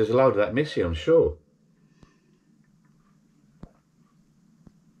gutted. There's a load of that missing, I'm sure.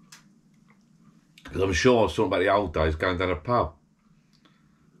 Because I'm sure I was talking about the old days going down a pub.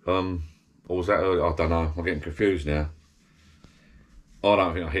 Or was that early? I don't know. I'm getting confused now. I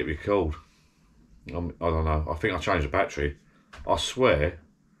don't think I hit record. I don't know. I think I changed the battery. I swear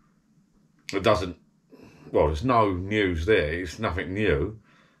it doesn't... Well, there's no news there. It's nothing new.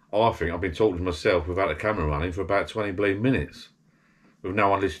 I think I've been talking to myself without the camera running for about 20 bleeding minutes. With no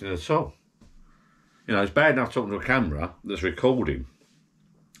one listening at all. You know, it's bad enough talking to a camera that's recording.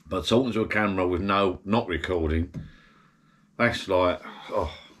 But talking to a camera with not recording, that's like,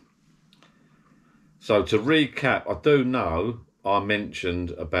 oh. So to recap, I do know I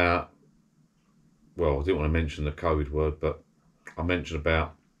mentioned about, well, I didn't want to mention the COVID word, but I mentioned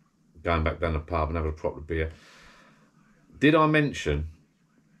about going back down the pub and having a proper beer. Did I mention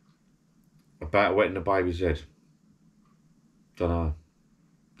about wetting the baby's head? Don't know.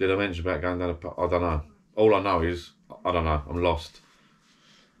 Did I mention about going down the pub? I don't know. All I know is, I don't know, I'm lost.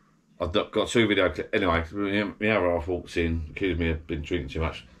 I've got 2 video clips. Anyway, my other half walks in, accused me of been drinking too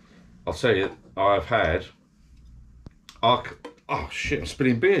much. I'll tell you, I've had... oh shit, I'm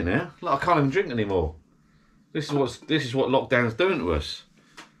spilling beer now. Like, I can't even drink anymore. This is what lockdown's doing to us.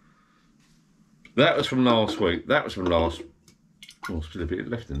 That was from last week. That was from last... Oh, still a bit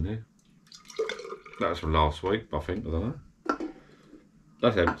left in there. That was from last week, I think. I don't know.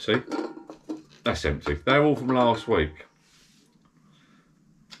 That's empty. That's empty. They're all from last week.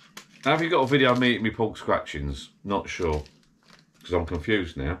 Have you got a video of me eating my pork scratchings? Not sure. Because I'm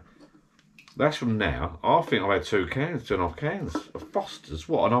confused now. That's from now. I think I've had 2.5 cans of Foster's.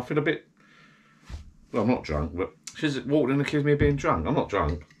 What? And I feel a bit... Well, I'm not drunk, but she's walked in and accused me of being drunk. I'm not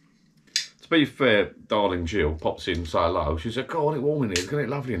drunk. To be fair, darling Jill pops in and say hello. She said, God, it's warm in here. Isn't it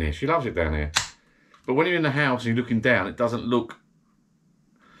lovely in here? She loves it down here. But when you're in the house and you're looking down, it doesn't look...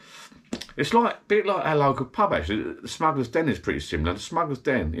 It's like a bit like our local pub, actually. The Smuggler's Den is pretty similar. The Smuggler's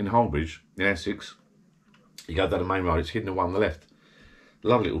Den in Holbridge, in Essex, you go down the main road, it's hidden the one on the left.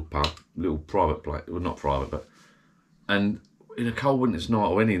 Lovely little pub, little private place. Well, not private, but... And in a cold winter's night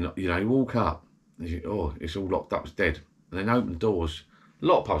or any, you know, you walk up, and you think, oh, it's all locked up, it's dead. And then open the doors. A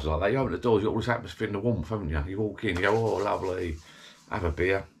lot of pubs are like that. You open the doors, you've got all this atmosphere and the warmth, haven't you? You walk in, you go, oh, lovely, have a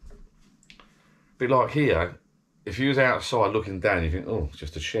beer. Bit like here, if you was outside looking down, you think, oh, it's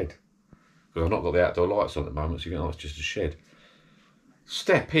just a shed. Because I've not got the outdoor lights on at the moment, so you think, oh, it's just a shed.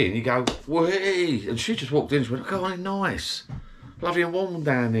 Step in, you go, whee! And she just walked in, she went, oh, it's nice. Lovely and warm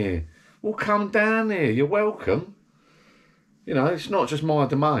down here. Well, come down here, you're welcome. You know, it's not just my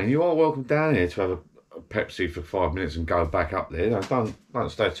domain. You are welcome down here to have a Pepsi for 5 minutes and go back up there. No,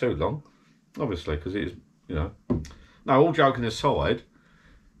 don't stay too long, obviously, because it is, you know. No, all joking aside,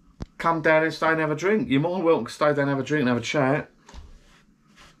 come down and stay and have a drink. You're more welcome to stay down and have a drink and have a chat.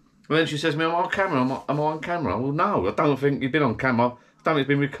 And then she says to me, am I on camera? Am I on camera? Well, no, I don't think you've been on camera. I don't think it's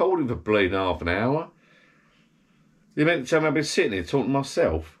been recording for bleeding half an hour. You meant to tell me I've been sitting here talking to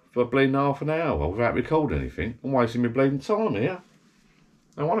myself for bleeding half an hour without recording anything. I'm wasting my bleeding time here.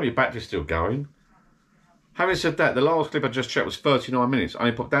 And one of your batteries still going. Having said that, the last clip I just checked was 39 minutes. I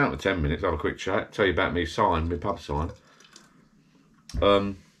only popped down to 10 minutes, have a quick chat, tell you about me sign, my pub sign.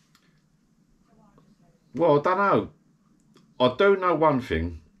 Well, I don't know. I do know one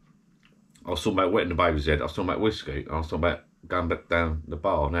thing. I was talking about wetting the baby's head, I was talking about whiskey, I was talking about going back down the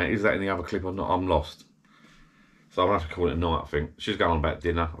bar. Now, is that in the other clip or not? I'm lost. So I'm going to have to call it a night, I think. She's going on about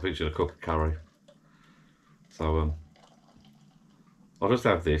dinner. I think she's going to cook a curry. So, I'll just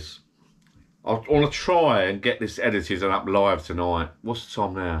have this. I want to try and get this edited and up live tonight. What's the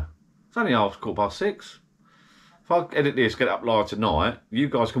time now? It's only 6:15. If I edit this, get it up live tonight, you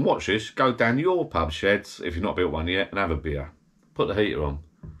guys can watch this, go down your pub sheds, if you've not built one yet, and have a beer. Put the heater on.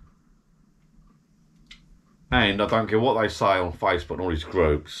 And I don't care what they say on Facebook and all these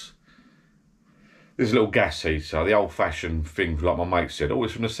groups. There's a little gas heater, the old-fashioned thing, like my mate said. Oh,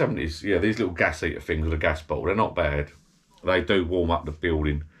 it's from the 70s. Yeah, these little gas heater things with a gas bottle, they're not bad. They do warm up the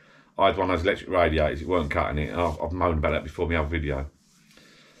building. I had one of those electric radiators, it weren't cutting it, and I've moaned about that before my other video.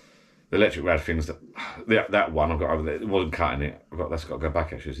 The electric rad things, that one I've got over there, it wasn't cutting it. That's got to go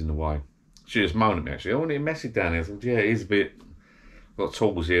back, actually, it's in the way. She just moaned at me, actually. Oh, isn't it messy down here? I thought, yeah, it is a bit... I've got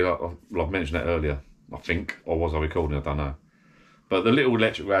tools here, I've mentioned that earlier. I think, or was I recording? I don't know. But the little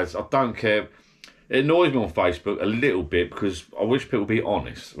electric rads, I don't care. It annoys me on Facebook a little bit because I wish people would be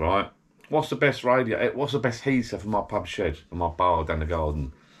honest, right? What's the best radio? What's the best heater for my pub shed, for my bar down the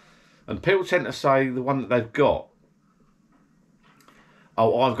garden? And people tend to say the one that they've got.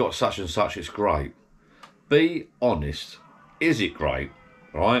 Oh, I've got such and such, it's great. Be honest. Is it great?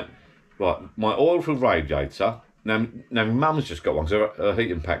 Right? Right, my oil-filled radiator. Now my mum's just got one because her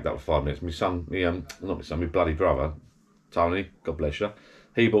heating packed up for 5 minutes. My son, not my son, my bloody brother, Tony, God bless you.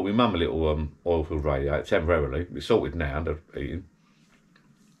 He bought my mum a little oil-filled radiator temporarily. It's sorted now, the heating.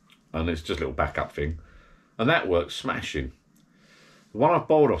 And it's just a little backup thing. And that works smashing. The one I've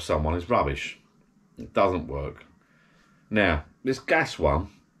borrowed off someone is rubbish. It doesn't work. Now, this gas one,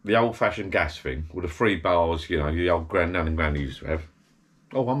 the old-fashioned gas thing, with the 3 bars, you know, the old granddad and granny used to have.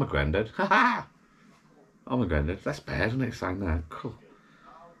 Oh, I'm a granddad. Ha ha! I'm a granddad. That's bad, isn't it, saying that? Cool.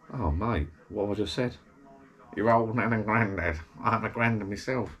 Oh, mate, what have I just said? You're old nan and granddad. I'm a granddad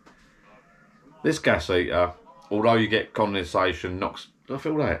myself. This gas heater, although you get condensation, knocks... I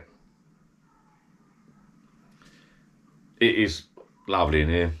feel that. It is lovely in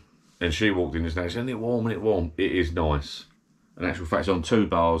here. And she walked in this night, isn't it warm, isn't it warm? It is nice. In actual fact, it's on 2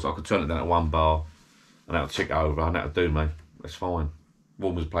 bars. I could turn it down to 1 bar and that'll tick over and that'll do me. That's fine.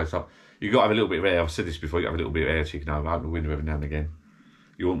 Warms the place up. You've got to have a little bit of air. I've said this before, you've got to have a little bit of air ticking over. Open the window every now and again.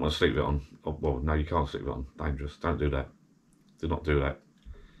 You wouldn't want to sleep it on. Oh, well, no, you can't sleep it on. Dangerous. Don't do that. Do not do that.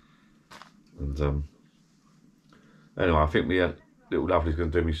 And anyway, I think my little lovely's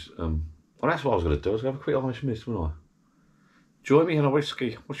going to do me... well, that's what I was going to do. I was going to have a quick Irish mist, wouldn't I? Join me in a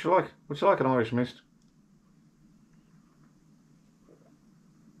whiskey. What you like? What you like, an Irish mist?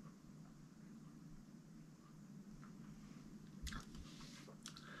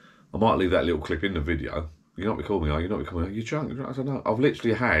 I might leave that little clip in the video. You're not recording me, are you? You're not recording me. Are you drunk? You're drunk? I don't know. I've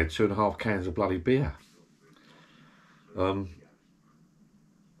literally had 2.5 cans of bloody beer. Oh,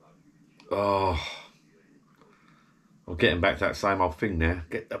 I'm getting back to that same old thing now.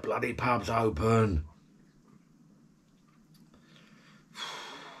 Get the bloody pubs open.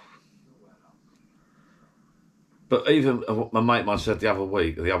 But even my mate said the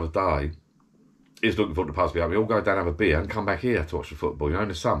other day, he's looking forward to the pubs to be open. We all go down and have a beer and come back here to watch the football. You know, in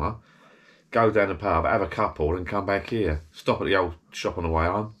the summer, go down the pub, have a couple and come back here. Stop at the old shop on the way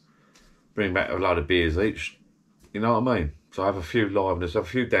home. Bring back a load of beers each. You know what I mean? So have a few liveness, have a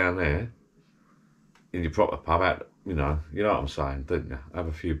few down there in your proper pub. You know what I'm saying, don't you? Have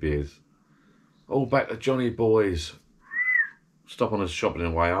a few beers. All back to Johnny Boys. Stop on the shop on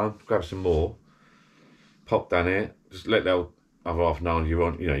the way home, grab some more. Pop down here, just let the other half know you're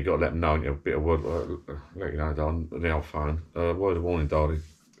on, you know, you got to let them know, you know, a bit of word, let you know, darling, on the old phone. Word of warning, darling.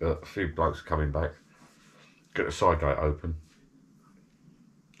 A few blokes coming back. Get the side gate open.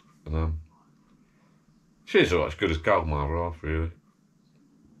 And she's alright, as good as gold, my other half, really.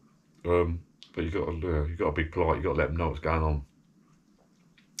 But you got to be polite. You got to let them know what's going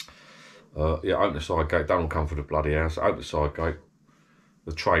on. Yeah, open the side gate. Don't all come for the bloody house. Open the side gate.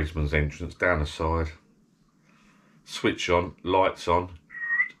 The tradesman's entrance down the side. Switch on, lights on.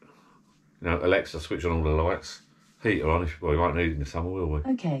 You know, Alexa, switch on all the lights. Heater on. Well, we won't need it in the summer, will we?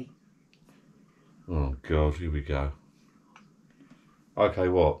 Okay. Oh God, here we go. Okay,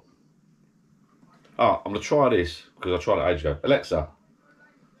 what? Oh, I'm gonna try this because I tried it ages ago. Alexa,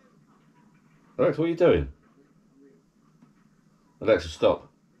 what are you doing? Alexa,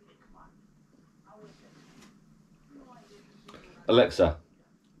 stop. Alexa,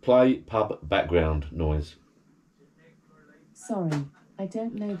 play pub background noise. Sorry, I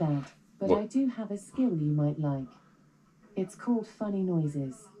don't know that, but What? I do have a skill you might like. It's called funny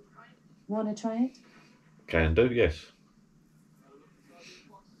noises. Wanna try it? Can do, yes.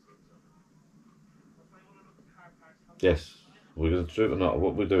 Yes. We're going to do it or not? What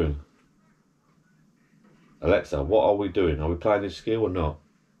are we doing? Alexa, what are we doing? Are we playing this skill or not?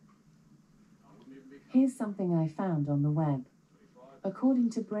 Here's something I found on the web. According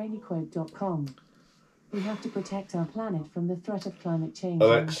to brainyquote.com, we have to protect our planet from the threat of climate change. and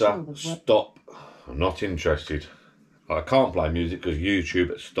Alexa, ensure that stop. I'm not interested. I can't play music because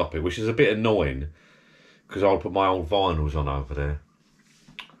YouTube stop it, which is a bit annoying because I'll put my old vinyls on over there.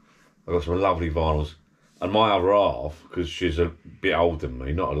 I've got some lovely vinyls. And my other half, because she's a bit older than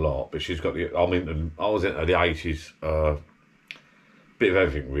me, not a lot, but she's got the, I was into the 80s, bit of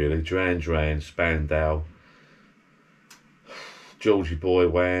everything really. Duran Duran, Spandau, Georgie Boy,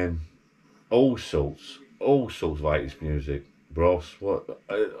 Wham, all sorts of 80s music. Bros, what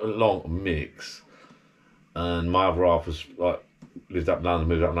a long mix. And my other half was like, lived up in London,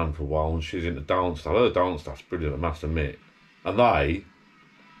 moved up in London for a while, and she's into dance stuff. Her dance stuff's brilliant, I must admit. And I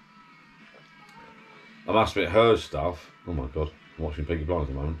must admit, her stuff, oh my God, I'm watching Peaky Blinders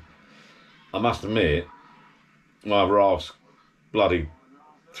at the moment. I must admit, my other half's bloody...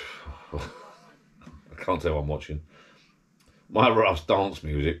 I can't tell what I'm watching. My other half's dance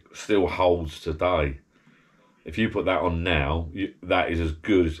music still holds today. If you put that on now, that is as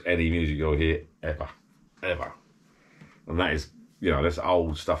good as any music you'll hear ever. Ever. And that is, you know, that's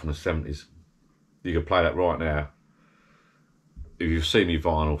old stuff from the 70s. You could play that right now. You've seen me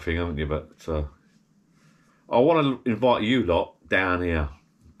vinyl thing, haven't you? But I want to invite you lot down here.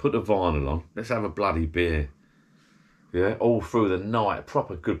 Put the vinyl on. Let's have a bloody beer. Yeah, all through the night. A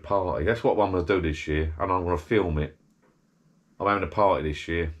proper good party. That's what I'm going to do this year. And I'm going to film it. I'm having a party this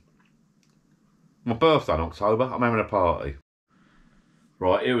year. My birthday in October. I'm having a party.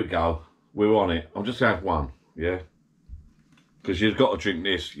 Right, here we go. We're on it. I'm just going to have one. Yeah. Because you've got to drink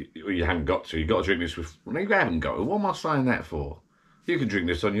this. You haven't got to. You've got to drink this with... Well, you haven't got to. What am I saying that for? You can drink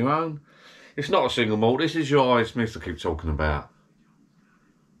this on your own. It's not a single malt. This is your Ice Mist I keep talking about.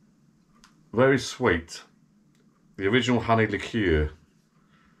 Very sweet. The original honey liqueur.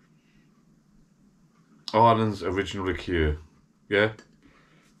 Ireland's original liqueur. Yeah?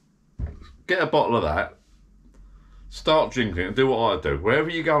 Get a bottle of that. Start drinking it and do what I do. Wherever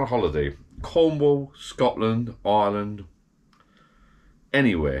you go on holiday, Cornwall, Scotland, Ireland,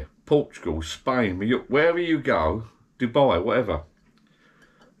 anywhere, Portugal, Spain, wherever you go, Dubai, whatever,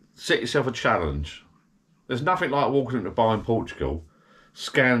 set yourself a challenge. There's nothing like walking into a bar in Portugal,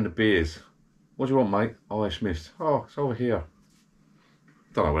 scanning the beers. What do you want, mate? Ice Mist. Oh, it's over here.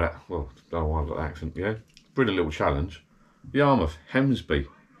 Don't know where that, well, don't know why I've got that accent, yeah? Brilliant little challenge. Yarmouth, Hemsby,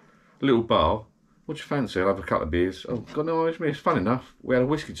 little bar. What do you fancy? I'll have a couple of beers. Oh, got no Ice Mist. Fun enough. We had a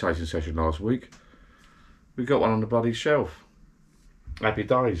whiskey tasting session last week. We got one on the bloody shelf. Happy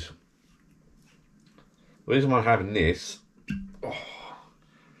days. The reason why I'm having this,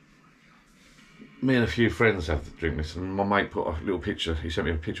 me and a few friends have to drink this, and my mate put a little picture, he sent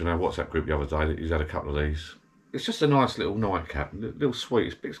me a picture in our WhatsApp group the other day that he's had a couple of these. It's just a nice little nightcap, little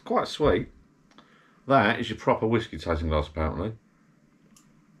sweet, it's quite sweet. That is your proper whiskey tasting glass apparently.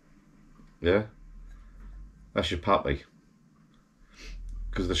 Yeah? That's your puppy.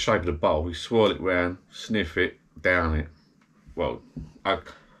 Because of the shape of the bowl, you swirl it round, sniff it, down it. Well,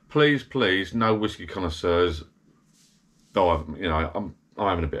 please, no whiskey connoisseurs. Though you know, I'm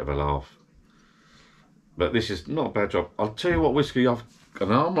having a bit of a laugh. But this is not a bad job. I'll tell you what whiskey I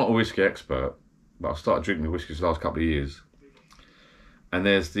know I'm not a whiskey expert, but I've started drinking the whiskies the last couple of years. And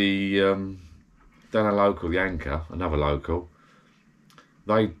there's the down a local, the Anchor, another local.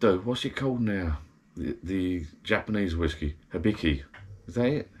 They do, what's it called now? The Japanese whiskey, Hibiki. Is that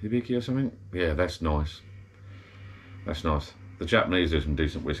it? Hibiki or something? Yeah, that's nice. That's nice. The Japanese do some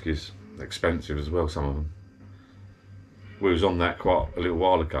decent whiskies. They're expensive as well, some of them. We was on that quite a little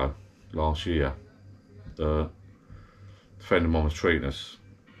while ago, last year. A friend of mine was treating us,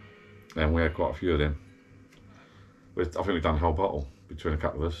 and we had quite a few of them. I think we've done a whole bottle between a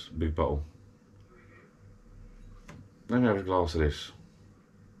couple of us, a big bottle. Let me have a glass of this.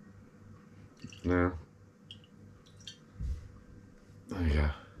 Now, there you go.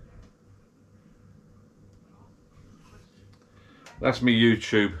 That's my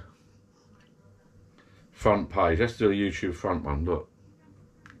YouTube front page. Let's do a YouTube front one, look.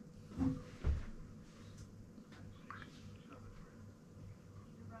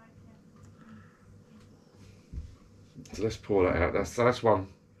 So let's pour that out. That's one.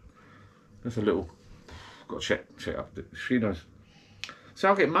 That's a little. Got to check up. She knows. So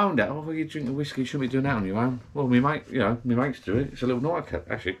I'll get moaned at. Oh, well, you drink the whiskey, you shouldn't be doing that on your own. Well, my mate, you know, my mates do it. It's a little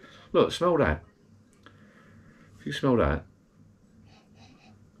nightcap, actually. Look, smell that. If you smell that,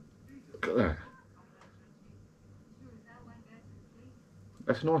 look at that.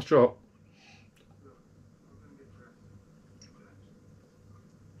 That's a nice drop.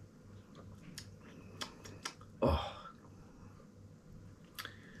 Oh.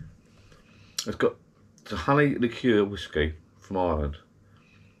 It's got the honey liqueur whiskey from Ireland.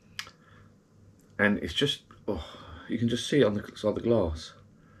 And it's just, oh, you can just see it on the side of the glass.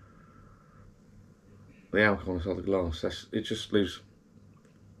 The alcohol on the side of the glass. It just leaves,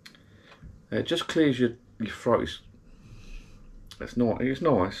 it just clears your throat. It's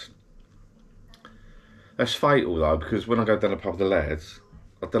nice. That's fatal though, because when I go down the pub with the lads,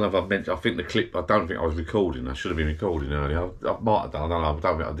 I don't know if I've mentioned, I think the clip, I don't think I was recording. I should have been recording earlier. I might have done, I don't know, I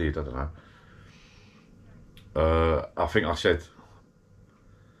don't think I did, I don't know. I think I said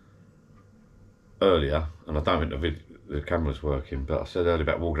earlier, and I don't think the camera's working, but I said earlier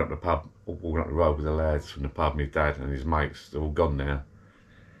about walking up the pub, walking up the road with the lads from the pub, my dad and his mates, they're all gone now.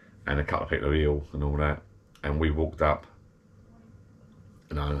 And a couple of people are ill and all that. And we walked up,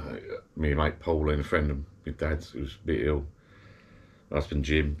 you know, me and mate Paul and a friend of my dad's who was a bit ill. husband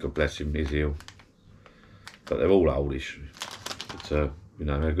Jim, God bless him, he's ill. But they're all oldish. But, you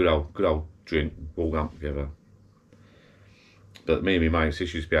know, a good old drink, all up together. But me and my mates,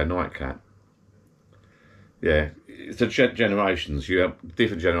 this used to be our nightcap. Yeah, it's the generations. You have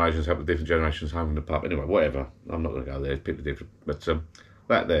different generations have different generations home in the pub. Anyway, whatever. I'm not going to go there. People are different.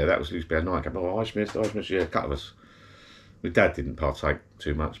 But that was used to be our nightcap. Oh, Highsmith, yeah, a couple of us. My dad didn't partake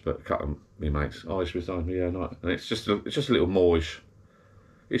too much, but a couple of me mates, Highsmith, yeah, night. And it's just a little moreish.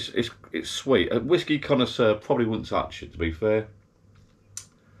 It's sweet. A whiskey connoisseur probably wouldn't touch it, to be fair.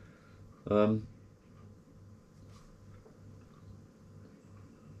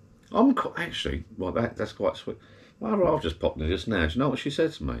 Actually, well, that's quite sweet. My I've just popped in just now. Do you know what she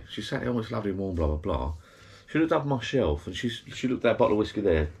said to me? She sat there, oh, it's lovely and warm, blah blah blah. She looked up my shelf and she looked at that bottle of whiskey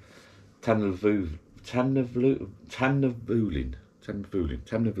there, Tamnavulin.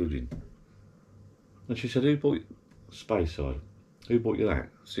 And she said, who bought you, Speyside? Who bought you that?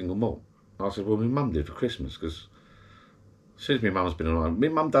 Single malt. I said, well, my mum did for Christmas, because since my mum's been around, my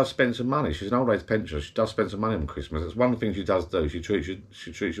mum does spend some money. She's an old age pensioner. She does spend some money on Christmas. That's one of the things she does do. She treats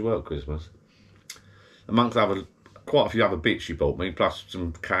you well at Christmas. Amongst quite a few other bits she bought me, plus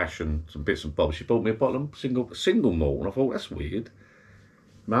some cash and some bits and bobs. She bought me a bottle of single malt, and I thought, that's weird.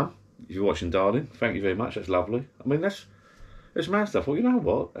 Mum, if you're watching, darling, thank you very much. That's lovely. I mean, it's mad stuff. Well, you know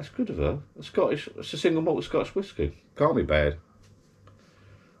what? That's good of her. It's a single malt Scottish whiskey. Can't be bad.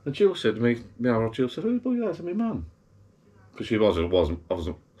 And Jill said to me, Jill said, who bought you that? To me, Mum. Because she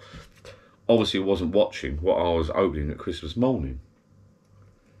obviously wasn't watching what I was opening at Christmas morning.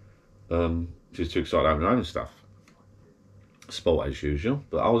 She was too excited to open her own stuff. Sport as usual.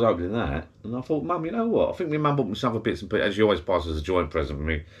 But I was opening that, and I thought, Mum, you know what? I think my mum bought me some other bits and pieces, as she always buys as a joint present for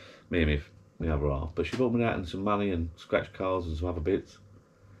me and my other half. But she bought me that and some money and scratch cards and some other bits.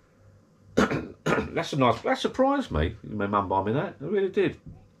 That surprised me. My mum bought me that. It really did.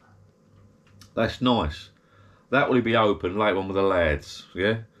 That's nice. That will be open later on with the lads,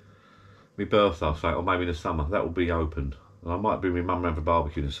 yeah? My birthday, I think, or maybe in the summer. That will be opened. And I might bring my mum round for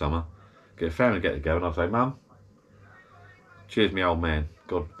barbecue in the summer. Get a family get together, and I'll say, Mum, cheers, me old man.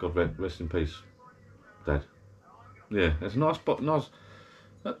 God rest in peace, Dad. Yeah, it's a nice.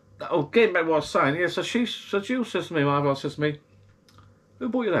 Oh, getting back to what I was saying, yeah. So Jill says to me, my other says to me, who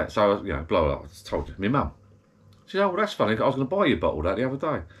bought you that? So you know, blah blah. I told you, my mum. She said, oh, well, that's funny. I was going to buy you a bottle of that the other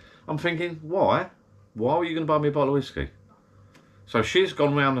day. I'm thinking, why? Why were you going to buy me a bottle of whiskey? So she's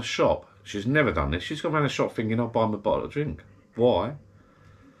gone round the shop. She's never done this. She's gone round the shop thinking I'll buy him a bottle of drink. Why?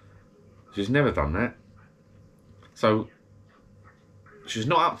 She's never done that. So she's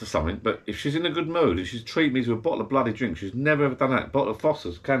not up to something, but if she's in a good mood and she's treating me to a bottle of bloody drink, she's never ever done that. A bottle of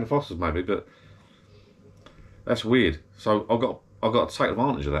Foster's, can of Foster's maybe, but that's weird. So I've got to take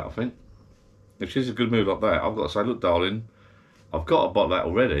advantage of that, I think. If she's in a good mood like that, I've got to say, look, darling, I've got a bottle of that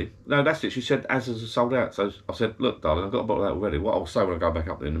already. No, that's it. She said, as is sold out. So I said, look, darling, I've got a bottle of that already. What I'll say when I go back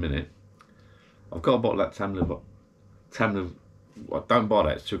up there in a minute, I've got a bottle of that Tamliv. Well, don't buy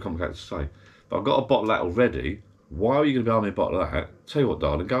that. It's too complicated to say. But I've got a bottle of that already. Why are you going to buy me a bottle of that? Tell you what,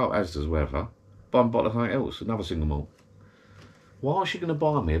 darling, go up Asda's, wherever, buy me a bottle of something else, another single malt. Why is she going to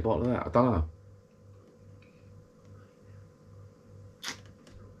buy me a bottle of that? I don't know.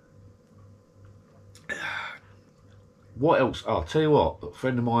 What else? Oh, I'll tell you what, a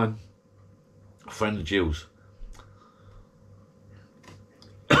friend of mine, a friend of Jill's.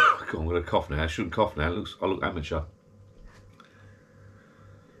 God, I'm going to cough now. I shouldn't cough now. I look amateur.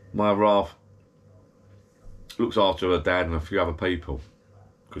 My Ralph looks after her dad and a few other people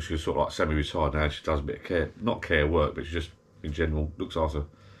because she's sort of like semi-retired now. She does a bit of not care work, but she just in general looks after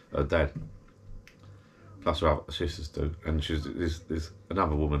her dad. Plus her other sisters do. And there's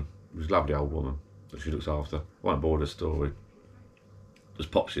another woman, who's a lovely old woman, that she looks after. I won't bore her story.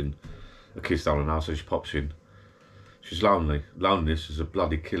 Just pops in. The kid's stolen her, so she pops in. She's lonely. Loneliness is a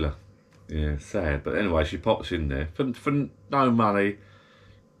bloody killer. Yeah, sad. But anyway, she pops in there for no money,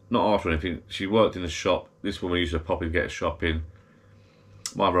 not after anything. She worked in a shop. This woman used to pop in and get a shopping.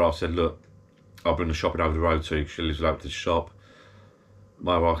 My other half said, look, I'll bring the shopping over the road to you. She lives over to the shop.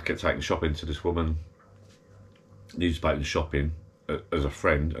 My other half kept taking shopping to this woman, newspaper shopping, as a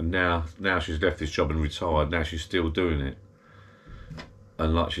friend. And now she's left this job and retired. Now she's still doing it.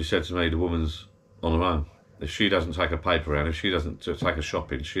 And like she said to me, the woman's on her own. If she doesn't take her paper around, if she doesn't take her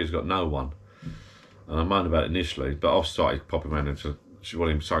shopping, she's got no one. And I moaned about it initially, but I've started popping around into. She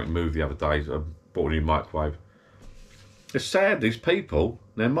wanted something to move the other day. I bought a new microwave. It's sad, these people.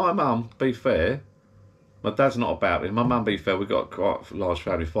 Now, my mum, to be fair, my dad's not about it. My mum, be fair, we've got quite a large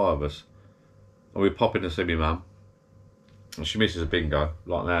family, 5 of us. And we pop in to see my mum. And she misses a bingo,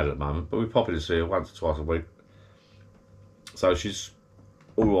 like now at the moment. But we pop in to see her once or twice a week. So she's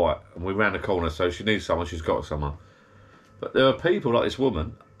all right, and we round the corner, so she needs someone, she's got someone. But there are people like this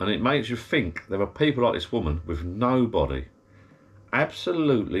woman, and it makes you think there are people like this woman with nobody.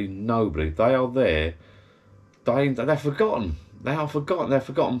 Absolutely nobody. They are there. They're forgotten. They are forgotten. They're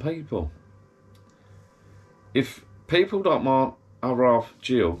forgotten people. If people like my other half,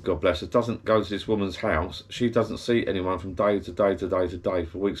 Jill, God bless her, doesn't go to this woman's house, she doesn't see anyone from day to day to day to day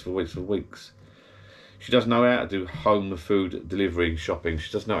for weeks, for weeks, for weeks. She doesn't know how to do home food delivery shopping.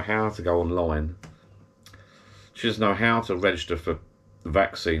 She doesn't know how to go online. She doesn't know how to register for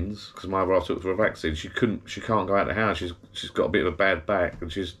vaccines, because my other half took her for a vaccine. She can't go out of the house. She's got a bit of a bad back,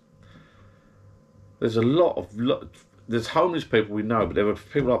 and there's a lot of there's homeless people we know, but there are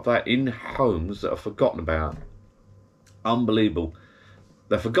people like that in homes that are forgotten about. Unbelievable.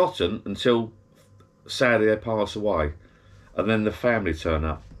 They're forgotten until sadly they pass away, and then the family turn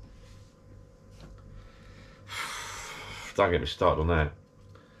up. Don't get me started on that.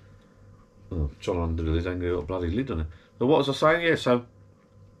 Oh, John undo this, ain't got a bloody lid on it. But what was I saying? Yeah, so.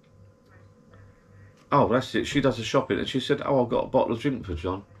 Oh, that's it. She does the shopping, and she said, "Oh, I've got a bottle of drink for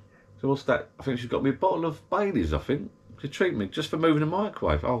John." So what's that? I think she's got me a bottle of Baileys. I think to treat me just for moving the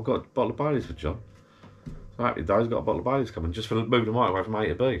microwave. Oh, I've got a bottle of Baileys for John. So happy days, got a bottle of Baileys coming just for moving the microwave from A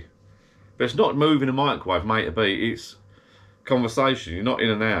to B. But it's not moving the microwave from A to B. It's conversation. You're not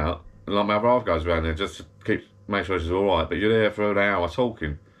in and out. And like my other half goes around there just to make sure she's all right. But you're there for an hour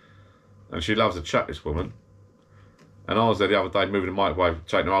talking, and she loves to chat, this woman. And I was there the other day moving the microwave,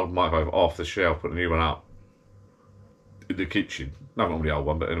 taking the old microwave off the shelf, putting a new one up in the kitchen. Nothing wrong with the old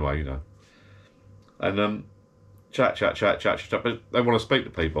one, but anyway, you know. And chat. But they want to speak to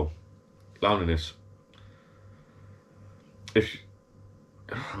people. Loneliness. If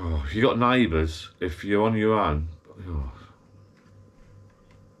you got neighbours, if you're on your own,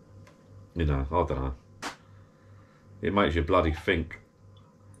 you know, I don't know. It makes you bloody think.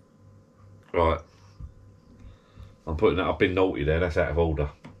 Right. I'm putting that, I've been naughty there, that's out of order.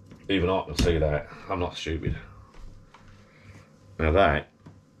 Even I can see that. I'm not stupid. Now that,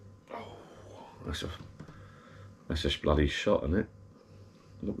 that's a bloody shot, isn't it?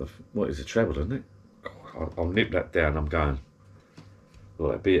 Look, what is the treble, isn't it? I'll nip that down, I'm going.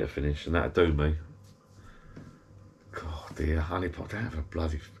 Well, that beer finish, and that'll do me. God dear, honey pot, don't have a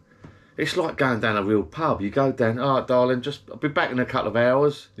bloody... It's like going down a real pub. You go down, all right, darling, I'll be back in a couple of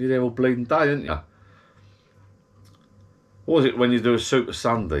hours. You're there all bleeding day, aren't you? What was it when you do a Super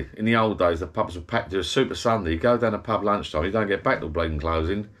Sunday? In the old days, the pubs were packed to a Super Sunday. You go down a pub lunchtime, you don't get back till bleeding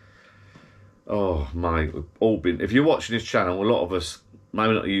closing. Oh, mate, we've all been... If you're watching this channel, a lot of us,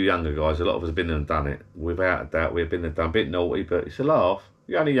 maybe not you younger guys, a lot of us have been there and done it. Without a doubt, we've been there and done a bit naughty, but it's a laugh.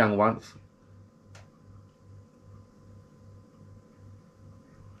 You're only young once.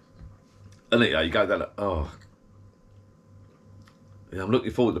 And you go down, oh... Yeah, I'm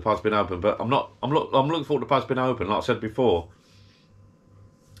looking forward to the pub's been open, but I'm looking forward to the pub's been open, like I said before.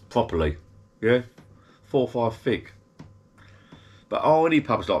 Properly. Yeah? 4 or 5 thick. But are any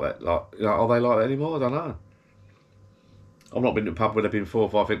pubs like that? Like, you know, are they like that anymore? I don't know. I've not been to a pub where there've been 4 or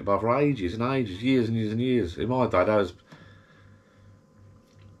 5 thick above for ages and ages, years and years and years. In my day, that was...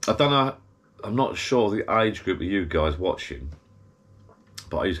 I don't know, I'm not sure the age group of you guys watching,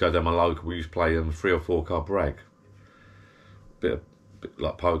 but I used to go down my local, we used to play 3 or 4 card brag. Bit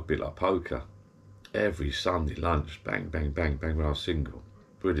like poker. Every Sunday lunch, bang, bang, bang, bang when I was single.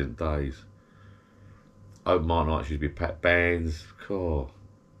 Brilliant days. Open mic nights used to be packed bands. Cool.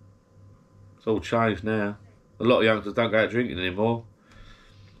 It's all changed now. A lot of youngsters don't go out drinking anymore.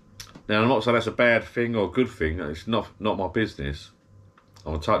 Now, I'm not saying that's a bad thing or a good thing. It's not my business.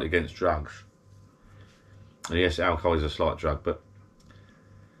 I'm totally against drugs. And yes, alcohol is a slight drug, but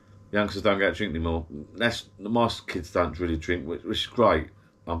youngsters don't go out drinking anymore. My kids don't really drink, which is great.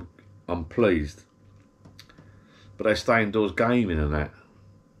 I'm pleased. But they stay indoors gaming and that.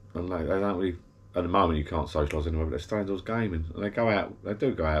 And they don't really... At the moment, you can't socialise anymore, but they stay indoors gaming. And they go out. They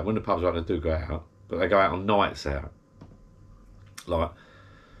do go out. When the pubs are open, they do go out. But they go out on nights out. Like,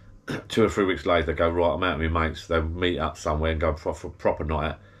 2 or 3 weeks later, they go, right, I'm out with my mates. They meet up somewhere and go for a proper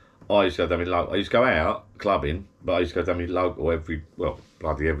night out. I used to go down my local. I used to go out clubbing, but I used to go down my local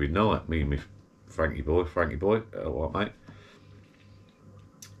bloody every night. Me and my Frankie boy, what mate?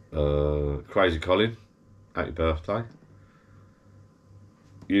 Crazy Colin, happy birthday.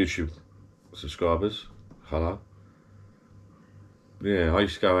 YouTube subscribers, hello. Yeah, I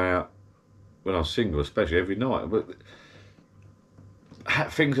used to go out when I was single, especially every night. But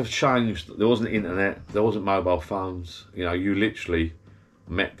things have changed. There wasn't internet, there wasn't mobile phones. You know, you literally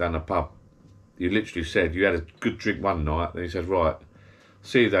met down a pub. You literally said you had a good drink one night, then you said, right,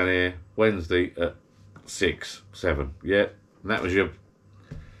 see you down here Wednesday at 6, 7. Yeah, and that was your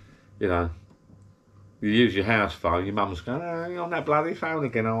you know, you use your house phone, your mum's going, oh, you're on that bloody phone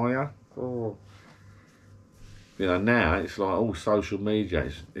again, are you? Oh. You know, now it's like all social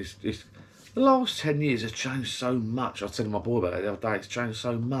media. It's the last 10 years has changed so much. I was telling my boy about it the other day. It's changed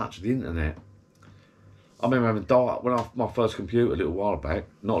so much. The internet. I remember having when my first computer a little while back,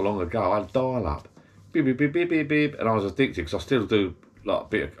 not long ago, I had dial-up. Beep, beep, beep, beep, beep, beep. And I was addicted because I still do like a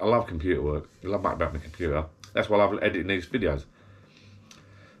bit. I love computer work. I love much about my computer. That's why I love editing these videos.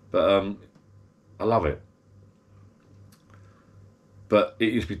 But I love it. But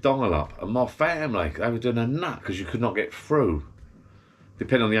it used to be dial-up, and my family, they were doing a nut because you could not get through.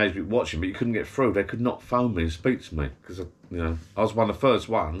 Depending on the age of watching, but you couldn't get through. They could not phone me and speak to me because, you know, I was one of the first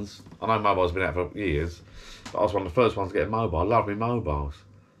ones. I know mobiles have been out for years, but I was one of the first ones to get a mobile. I love me mobiles.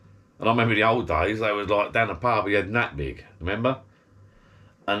 And I remember the old days, they was like down the pub, we had that big, remember?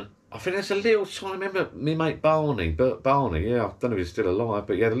 And I think there's a little tiny, remember me mate Barney, Bert Barney, yeah, I don't know if he's still alive,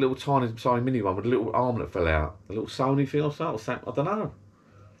 but he had a little tiny mini one with a little arm that fell out. A little Sony thing or something, I don't know.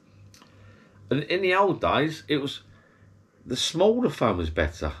 And in the old days, it was, the smaller phone was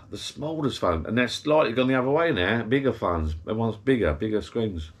better, the smallest phone, and that's slightly gone the other way now, bigger phones, everyone's bigger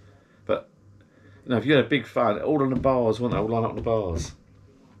screens. But, you know, if you had a big phone, all on the bars, weren't they, all line up on the bars.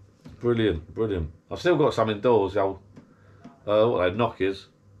 Brilliant, brilliant. I've still got some indoors, the old, what are they, Nokias,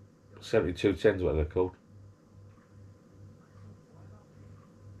 7210s, what they're called.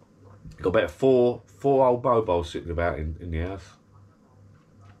 Got about four old mobiles sitting about in the house.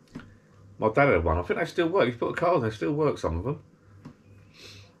 My dad had one. I think they still work. You put a card in, they still work, some of them.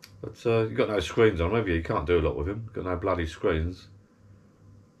 But you've got no screens on, have you? You can't do a lot with them. Got no bloody screens.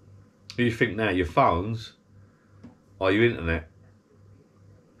 You think now your phones are your internet.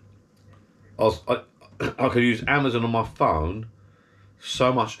 I could use Amazon on my phone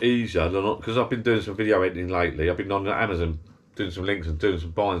so much easier than, because I've been doing some video editing lately. I've been on Amazon doing some links and doing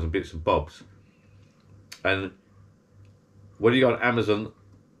some buying and bits and bobs. And when you go on Amazon,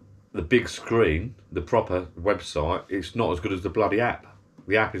 the big screen, the proper website, it's not as good as the bloody app.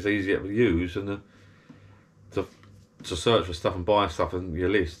 The app is easier to use and to search for stuff and buy stuff and your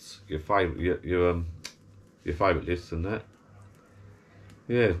lists, your favourite lists and that.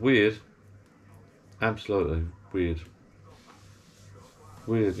 Yeah, it's weird. Absolutely weird.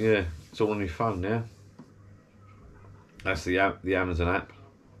 Weird, yeah. It's all on your phone now. That's the app. The Amazon app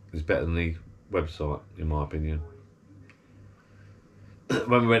is better than the website, in my opinion.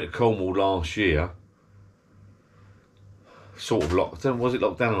 When we went to Cornwall last year, sort of locked down. Was it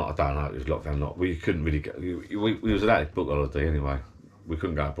locked down or not? I don't know. It was locked down or not. We couldn't really go. We was allowed to book holiday anyway. We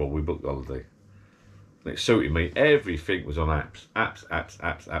couldn't go abroad. We booked holiday. And it suited me. Everything was on apps.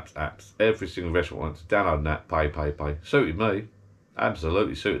 Apps. Every single restaurant wanted to download an app, pay. Suited me.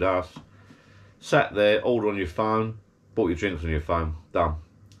 Absolutely suited us. Sat there, order on your phone, bought your drinks on your phone, done.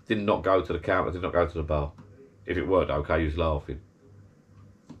 Did not go to the counter, did not go to the bar. If it worked okay, you was laughing.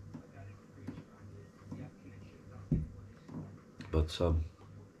 But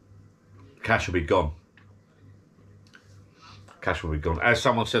cash will be gone. Cash will be gone. As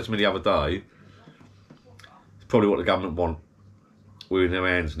someone said to me the other day, it's probably what the government want. We're in their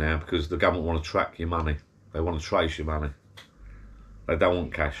hands now because the government want to track your money. They want to trace your money. They don't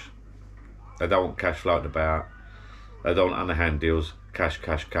want cash. They don't want cash floating about. They don't want underhand deals. Cash.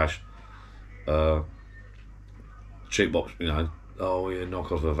 Cheap box, you know. Oh yeah,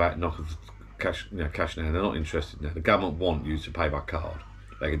 knock off the VAT, knock off cash. You know, cash now. They're not interested now. The government want you to pay by card.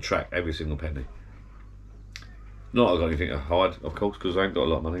 They can track every single penny. Not that I've got anything to hide, of course, because I ain't got a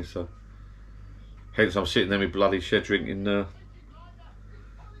lot of money. So, hence I'm sitting there with bloody shed drinking a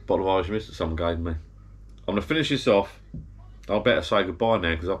bottle of Irish mist that someone gave me. I'm gonna finish this off. I better say goodbye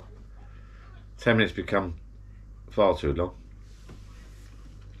now because 10 minutes become far too long.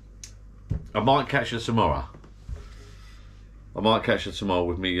 I might catch you tomorrow.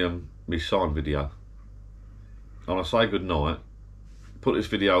 With me sign video. And I say good night. Put this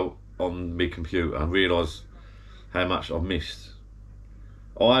video on my computer and realise how much I've missed.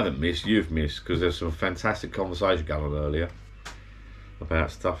 I haven't missed, you've missed, because there's some fantastic conversation going on earlier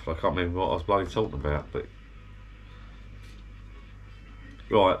about stuff. I can't remember what I was bloody talking about, but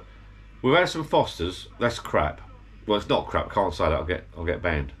right, we've had some Fosters. That's crap. Well, it's not crap. Can't say that. I'll get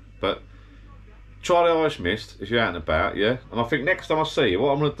banned. But try the Irish Mist if you're out and about, yeah. And I think next time I see you,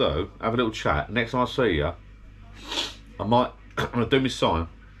 what I'm gonna do, have a little chat. Next time I see you, I'm gonna do my sign.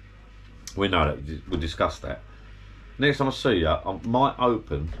 We know that. We'll discuss that. Next time I see you, I might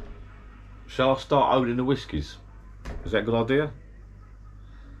open. Shall I start owning the whiskies? Is that a good idea?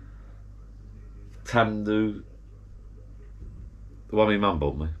 Tamdhu. The one my mum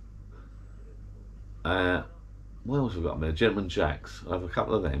bought me. what else have we got on there? Gentleman Jacks. I'll have a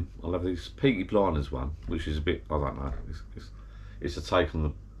couple of them. I'll have this Peaky Blinders one, which is a bit, I don't know. It's a take on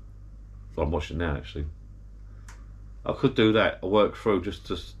the. Well, I'm watching now actually. I could do that. I work through just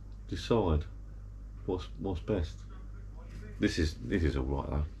to decide what's best. This is all right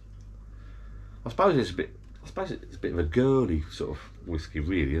though. I suppose it's a bit of a girly sort of whiskey,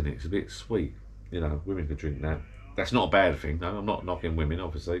 really, isn't it? It's a bit sweet. You know, women could drink that. That's not a bad thing. No, I'm not knocking women,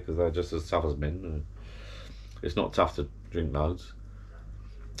 obviously, because they're just as tough as men. It's not tough to drink loads.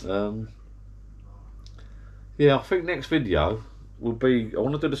 Yeah, I think next video will be. I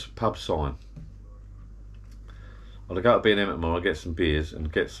want to do this pub sign. I'll go to B&M tomorrow, get some beers and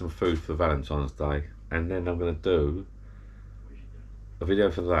get some food for Valentine's Day, and then I'm going to do a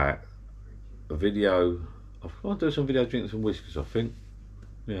video for that. A video. I'll do some video drinking some whiskies. I think.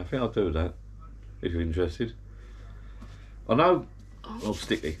 Yeah, I think I'll do that. If you're interested. I know. Oh,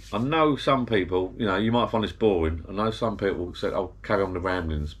 sticky. I know some people. You know, you might find this boring. I know some people say, "I'll carry on the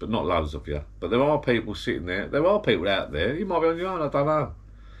ramblings," but not loads of you. But there are people sitting there. There are people out there. You might be on your own. I don't know.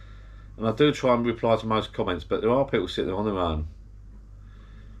 And I do try and reply to most comments, but there are people sitting there on their own.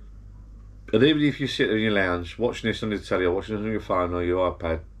 And even if you sit there in your lounge, watching this on the telly, or watching this on your phone or your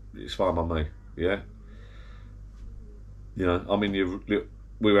iPad, it's fine by me, yeah? You know, I mean,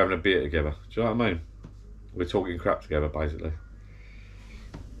 we were having a beer together, do you know what I mean? We're talking crap together, basically.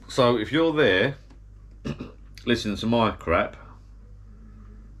 So, if you're there, listening to my crap,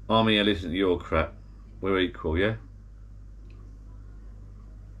 I'm here listening to your crap, we're equal, yeah?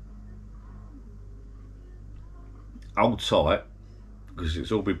 Hold tight, because it's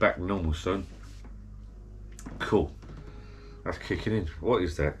all be back to normal soon. Cool. That's kicking in. What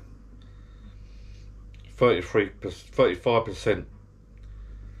is that? 35%.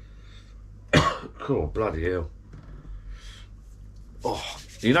 Cool, bloody hell. Oh,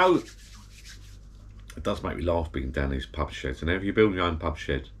 you know, it does make me laugh being down these pub sheds. And if you build your own pub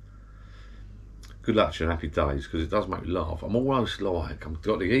shed, good luck to you and happy days, because it does make me laugh. I'm almost like, I've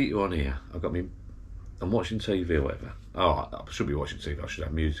got the heater on here. I'm watching TV or whatever. Oh, I should be watching TV. I should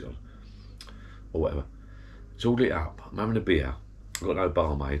have music on. Or whatever. It's all lit up. I'm having a beer. I've got no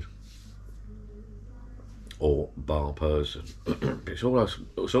barmaid. Or bar person. It's almost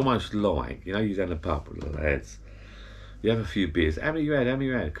like, you know, you're down the pub with the lads. You have a few beers. How many you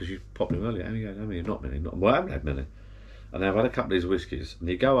had? Because you popped them earlier. How many? Not many. Well, I haven't had many. And I've had a couple of these whiskies. And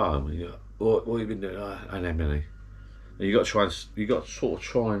you go home and you go, what have you been doing? Oh, I ain't had many. And you got to sort of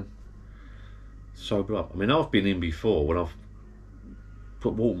try and sober up. I mean, I've been in before when I've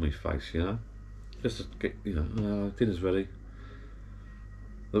put water in my face, you know, just to get, you know, dinner's ready.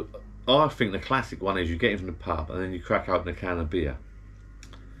 I think the classic one is you get in from the pub and then you crack open a can of beer.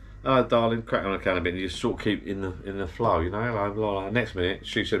 Oh, darling, crack on a can of beer and you just sort of keep in the flow, you know. Hello, next minute,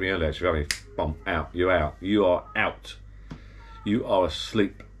 she said to me earlier, she's only, boom, out. You're out. You are out. You are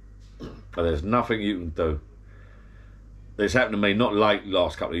asleep. And there's nothing you can do. This happened to me not late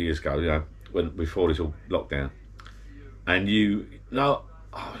last couple of years ago, you know, before this all lockdown. And you know,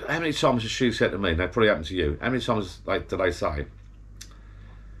 how many times has she said to me, and that probably happened to you, how many times do they say,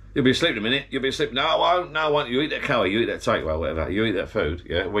 you'll be asleep in a minute, you'll be asleep, no I won't, you eat that curry, you eat that takeaway, whatever, you eat that food,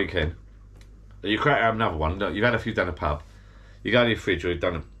 yeah, weekend. You crack out another one, you've had a few down the pub, you go to your fridge, or you've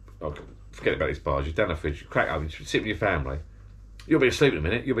done forget about these bars, you've done the fridge, you crack open, you sit with your family, you'll be asleep in a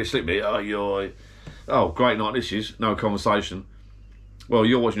minute, oh, great night this is, no conversation. Well,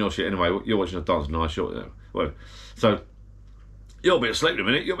 you're watching your shit anyway. You're watching a dance night short. Well, so you'll be asleep in a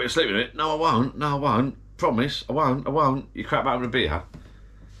minute. No, I won't. Promise, I won't. You crap out of a beer,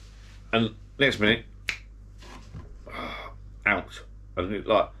 and next minute, out. And it's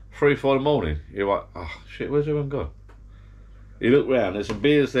like 3, 4 in the morning. You're like, oh shit, where's everyone gone? You look round. There's some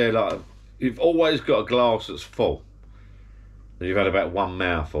beers there. Like you've always got a glass that's full, and you've had about one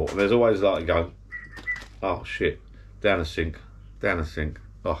mouthful. And there's always like you go, oh shit, down the sink.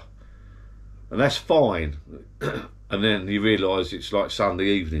 Oh, and that's fine. And then you realise it's like Sunday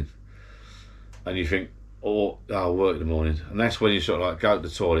evening, and you think, I'll work in the morning, and that's when you sort of like go to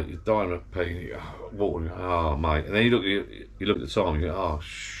the toilet, you're dying of pee, you go, water, and you go, oh mate, and then you look at the time, and you go, oh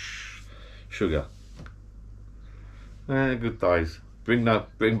sugar. Good days. Bring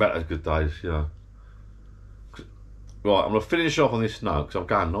back those good days, you know. Right, I'm gonna finish off on this note because I'm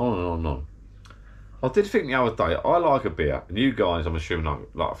going on and on and on. I did think the other day, I like a beer, and you guys, I'm assuming,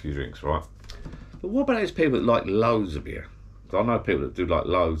 like a few drinks, right? But what about those people that like loads of beer? I know people that do like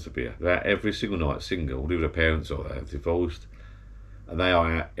loads of beer. They're out every single night, single, live with their parents or they're divorced, and they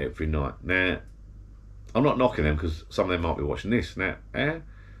are out every night. Now, I'm not knocking them because some of them might be watching this. Now,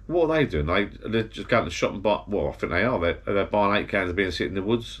 what are they doing? They're just going to the shop and buy, well, I think they are. They're buying 8 cans of beer and sitting in the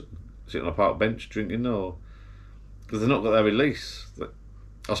woods, sitting on a park bench drinking, or because they've not got their release.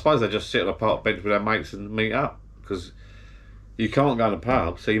 I suppose they just sit on a park bench with their mates and meet up, because you can't go in a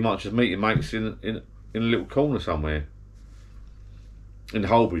pub, so you might just meet your mates in a little corner somewhere. In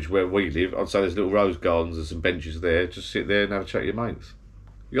Holbridge, where we live, I'd say there's little rose gardens and some benches there. Just sit there and have a chat with your mates.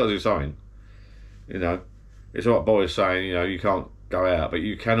 You got to do something. You know, it's like boys saying, you know, you can't go out, but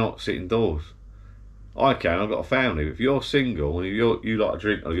you cannot sit indoors. I can. I've got a family. If you're single and you like to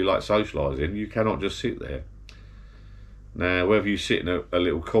drink or you like socialising, you cannot just sit there. Now, whether you sit in a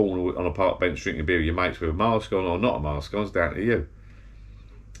little corner on a park bench drinking beer with your mates with a mask on or not a mask on, it's down to you.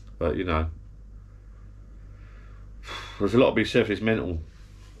 But, you know, there's a lot of be said for this mental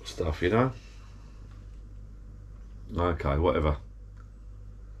stuff, you know. Okay, whatever.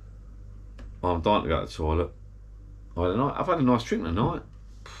 I'm dying to go to the toilet. I've had a nice drink tonight.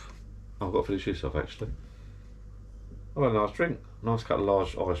 I've got to finish this off, actually. I've had a nice drink. Nice couple of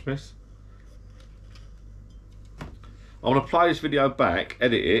large Irish Smiths. I'm going to play this video back,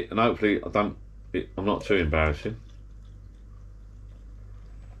 edit it, and hopefully I'm not too embarrassing.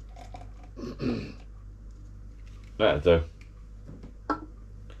 That'll do.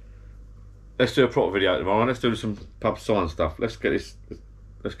 Let's do a proper video tomorrow. Let's do some pub sign stuff. Let's get this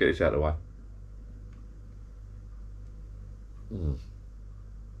out of the way.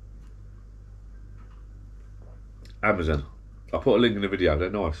 Amazon. I put a link in the video. They're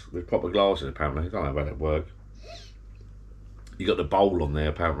nice. With proper glasses, apparently. I don't know how that work. You got the bowl on there,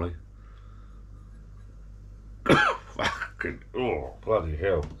 apparently. Fucking, oh, bloody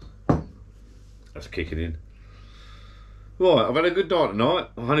hell. That's kicking in. Right, I've had a good night tonight.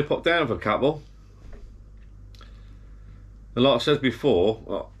 I only popped down for a couple. And like I said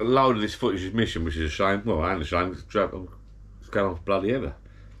before, a load of this footage is missing, which is a shame. Well, and a shame, it's going on for bloody ever.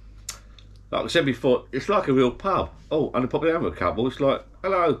 Like I said before, it's like a real pub. Oh, I only popped down for a couple. It's like,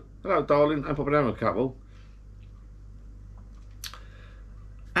 hello, darling, I'm popping down for a couple.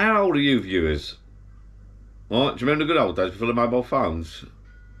 How old are you viewers? Right, do you remember the good old days before the mobile phones?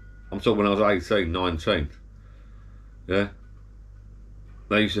 I'm talking when I was 18, 19. Yeah?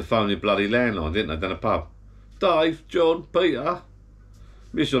 They used to phone the bloody landline, didn't they, down a pub? Dave, John, Peter.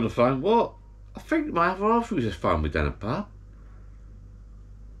 Miss on the phone. What? I think my other half was just phoned me down a pub.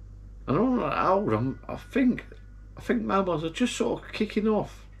 And I'm not that old. I think mobiles are just sort of kicking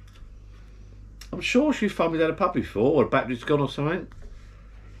off. I'm sure she phoned me down a pub before, or the battery's gone or something.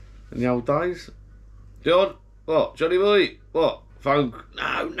 In the old days. John, what? Johnny boy, what? Phone?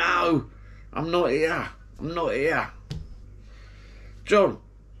 No, I'm not here. John.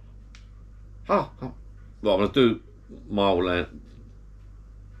 Well, I'm going to do my old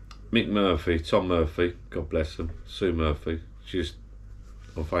Mick Murphy, Tom Murphy, God bless them, Sue Murphy, she's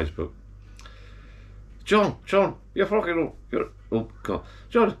on Facebook. John, you're fucking, oh God.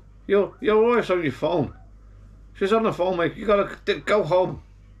 John, your wife's on your phone. She's on the phone, mate. You gotta go home.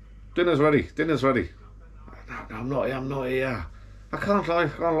 Dinner's ready. No, I'm not here. I can't lie.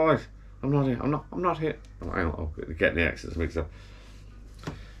 I'm not here. I'm not here. Oh, hang on, I'm getting the accents mixed up.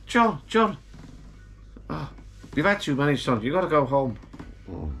 John. Oh, you've had too many, son. You gotta go home.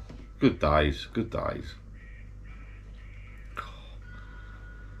 Oh, good days.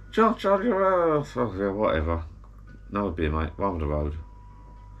 John, you're whatever. No beer, mate. One on the road.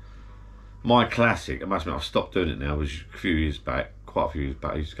 My classic, I must admit, I've stopped doing it now, was quite a few years back,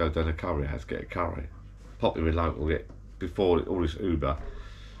 I used to go down to Curry House, get a curry. Pop in with local, before all this Uber,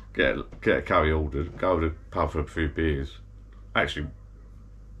 get a curry ordered, go to the pub for a few beers. Actually,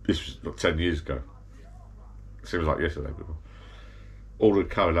 this was like 10 years ago. It seems like yesterday.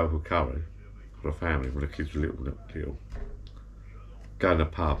 Ordered local curry, for a family, when the kids were little. Go in the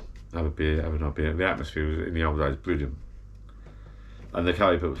pub, have a beer, have another beer. The atmosphere was, in the old days, brilliant. And the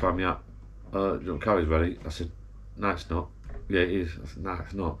curry people phoned me up. Your curry's ready. I said, no, it's not. Yeah, it is. I said, no,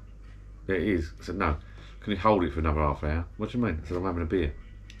 it's not. Yeah, it is. I said, no. Can you hold it for another half hour? What do you mean? I said, I'm having a beer.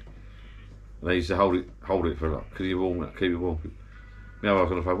 And they used to hold it for like, keep it warm. You know, I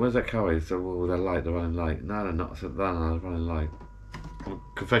was on the phone, where's that curry? They said, well, they're running late. No, they're not. I said, no, they're running late.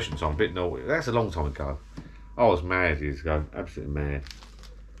 Confession time, a bit naughty. That's a long time ago. I was mad years ago, absolutely mad.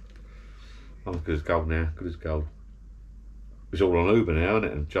 I'm as good as gold now, good as gold. It's all on Uber now, isn't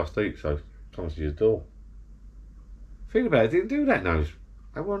it? And Just Eat, so it comes to your door. Think about it, didn't do that now.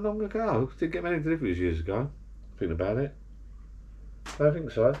 That wasn't long ago. Didn't get many deliveries years ago. Think about it. I don't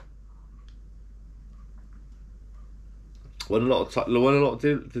think so. When a lot of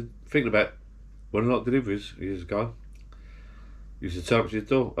deliveries years ago. Used to turn up to your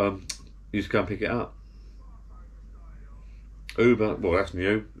door. Used to go and pick it up. Uber, well, that's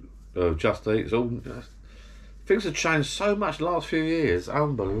new. Just Eat, it's all. Things have changed so much the last few years.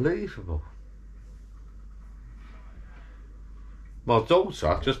 Unbelievable. My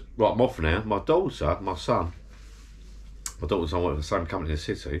daughter, just right, I'm off now. My daughter, my son, my daughter's on work for the same company in the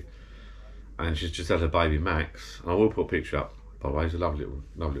city, and she's just had her baby Max. And I will put a picture up, by the way. He's a lovely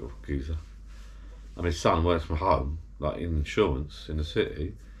little geezer. And his son works from home, like in insurance in the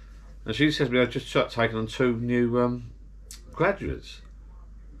city. And she says to me, they've just taken on 2 new graduates.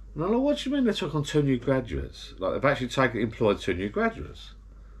 And I'm like, what do you mean they took on 2 new graduates? Like, they've actually employed 2 new graduates.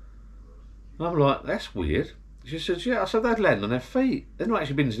 And I'm like, that's weird. She says, yeah. I said, they'd land on their feet. They've not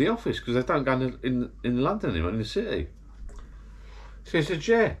actually been to the office because they don't go in London anymore, in the city. She said,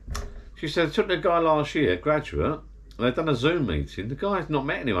 yeah. She said, they took the guy last year, graduate, and they've done a Zoom meeting. The guy's not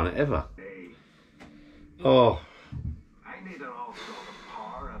met anyone ever. Oh.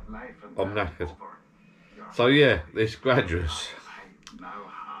 I'm knackered. So yeah, this graduates.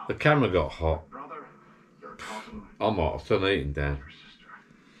 The camera got hot. I might have turned the heating down.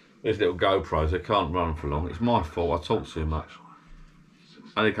 These little GoPros, they can't run for long. It's my fault, I talk too much.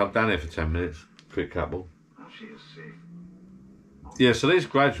 I only come down here for 10 minutes, quick couple. Yeah, so these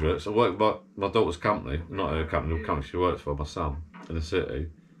graduates, I work by my daughter's company, not her company, the company she works for, my son, in the city,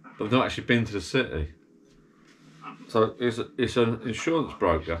 but they've not actually been to the city. So it's an insurance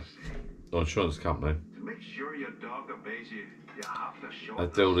broker, or insurance company. They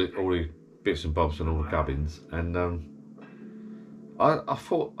do all the bits and bobs and all the gubbins, and I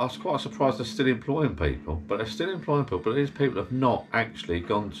thought, I was quite surprised they're still employing people, but they're still employing people, but these people have not actually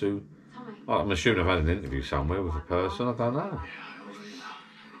gone to, I'm assuming I've had an interview somewhere with a person, I don't know.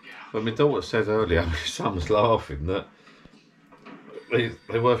 But my daughter said earlier, my son was laughing, that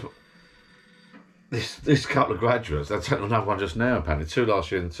they were, this couple of graduates, they're taking another one just now apparently, 2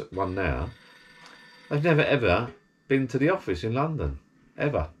 last year and 1 now, they've never ever been to the office in London,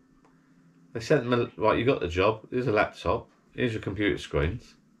 ever. They sent them, right, you got the job, here's a laptop, here's your computer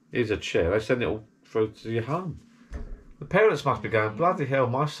screens, here's a chair, they send it all through to your home. The parents must be going, bloody hell,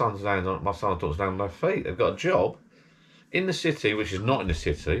 my son and daughter's landing on their feet. They've got a job in the city, which is not in the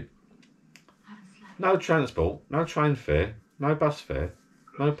city. No transport, no train fare, no bus fare,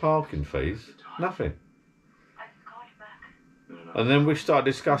 no parking fees, nothing. And then we started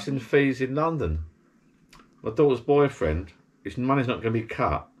discussing fees in London. My daughter's boyfriend, his money's not going to be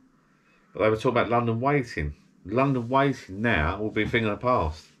cut, but they were talking about London waiting. London waiting now will be a thing of the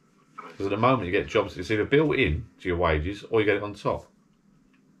past. Because at the moment you get jobs, it's either built in to your wages or you get it on top.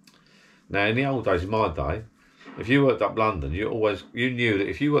 Now in the old days, in my day, if you worked up London, you knew that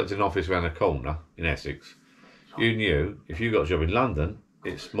if you worked in an office around the corner in Essex, you knew if you got a job in London,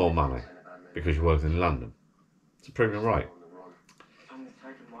 it's more money because you worked in London. It's a premium rate.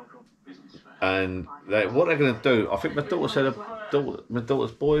 And what they're going to do, I think my daughter said my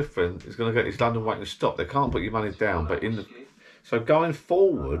daughter's boyfriend is going to get his London waiting stopped. They can't put your money down, but so going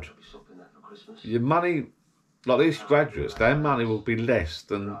forward, your money, like these graduates, their money will be less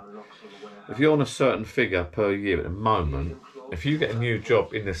than, if you're on a certain figure per year at the moment, if you get a new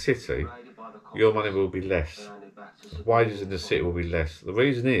job in the city, your money will be less. The wages in the city will be less. The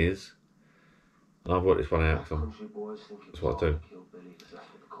reason is, and I've worked this one out, that's what I do.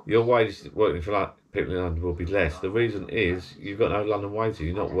 Your wages working for people in London will be less. The reason is you've got no London waiting.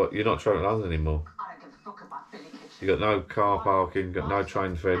 You're not travelling to London anymore. You've got no car parking, you've got no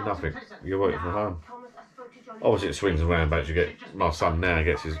train fare, nothing. You're working from home. Obviously it swings and roundabouts. You get, my son now we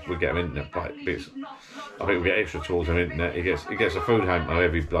get him internet bits. I think we get extra tools on internet. He gets a food hamper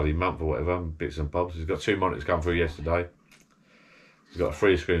every bloody month or whatever, bits and bobs. He's got 2 monitors come through yesterday. He's got a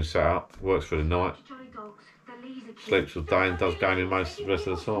 3 screen set up, works for the night. Sleeps all day and does gaming most of the rest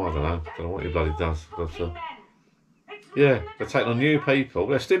of the time. I don't know what he bloody does. But yeah, they're taking on new people.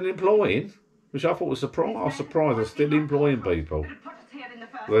 They're still employing, which I thought was surprised. I was surprised they're still employing people.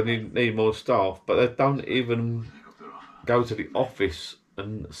 They need more staff, but they don't even go to the office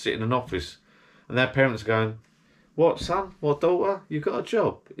and sit in an office. And their parents are going, what, son? What, daughter? You got a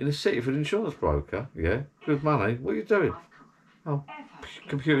job in the city for an insurance broker? Yeah, good money. What are you doing? Oh,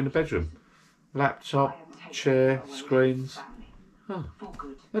 computer in the bedroom. Laptop, chair, screens. Oh.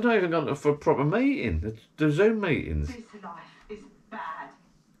 They're not even gone for a proper meeting. The Zoom meetings. This life is bad.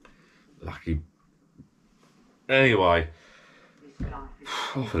 Lucky. Anyway, This life is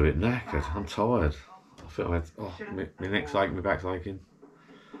I feel a bit knackered. I'm tired. I feel my neck's aching, my back's aching.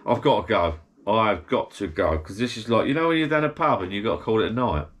 I've got to go. I've got to go because this is like, you know when you're down a pub and you've got to call it a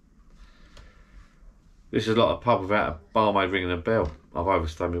night? This is like a pub without a barmaid ringing a bell. I've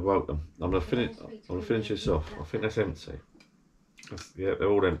overstayed my welcome. I'm gonna finish this off. I think that's empty. Yeah, they're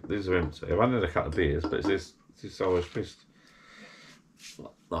all empty. These are empty. I've only had a couple of beers, but it's this Irish fist.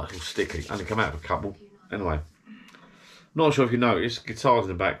 Like all sticky. Only come out of a couple. Anyway. Not sure if you noticed, guitars in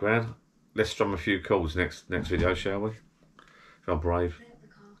the background. Let's strum a few chords next video, shall we? if I'm brave.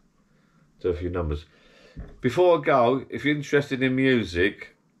 Do a few numbers. Before I go, if you're interested in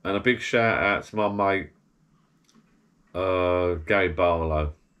music, and a big shout out to my mate Gary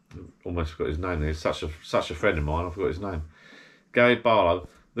Barlow. Almost forgot his name. He's such a friend of mine. I forgot his name. Gary Barlow.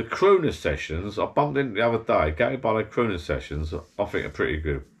 The Crooner Sessions. I bumped into the other day. Gary Barlow Crooner Sessions. I think are pretty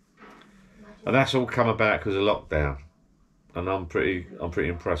good. And that's all come about because of lockdown. And I'm pretty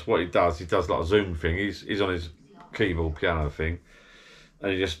impressed. What he does like a Zoom thing. He's on his keyboard piano thing,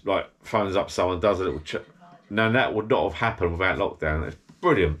 and he just like phones up someone, does a little. Now that would not have happened without lockdown. It's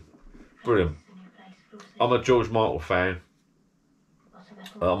brilliant. I'm a George Michael fan.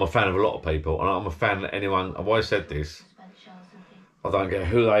 I'm a fan of a lot of people, and I'm a fan that anyone. I've always said this. I don't care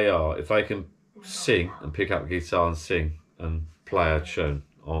who they are. If they can sing and pick up a guitar and sing and play a tune,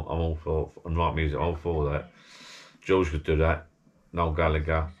 I'm all for, and write music. I'm all for that. George could do that. Noel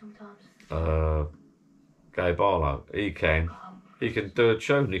Gallagher, Gary Barlow. He can do a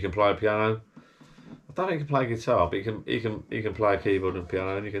tune. He can play a piano. I don't think he can play guitar, but he can play a keyboard and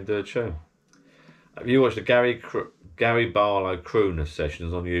piano, and he can do a tune. Have you watched the Gary Barlow Crooner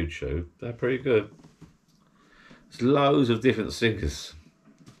Sessions on YouTube? They're pretty good. There's loads of different singers.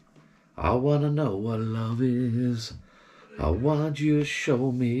 I wanna know what love is. I want you to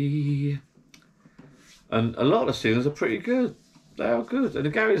show me. And a lot of the singers are pretty good. They are good. And the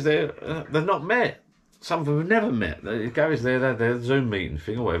Gary's there, they've not met. Some of them have never met. Gary's there, their Zoom meeting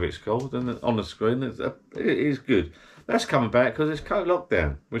thing or whatever it's called, and on the screen, it is good. That's coming back because it's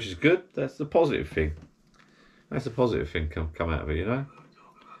co-lockdown, which is good. That's the positive thing. That's the positive thing come out of it, you know?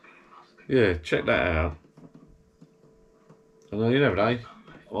 Yeah, check that out. And you never know.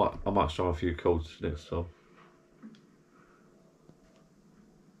 I might try a few chords next time.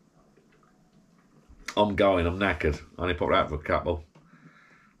 I'm knackered. I only popped out for a couple.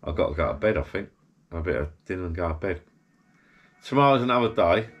 I've got to go to bed, I think. Have a bit of dinner and go to bed. Tomorrow's another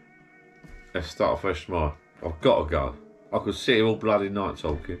day. Let's start fresh tomorrow. I've got to go. I could sit here all bloody night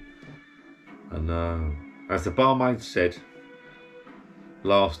talking. And as the barmaid said,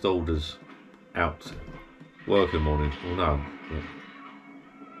 last orders out. Working morning. Well, no. Yeah.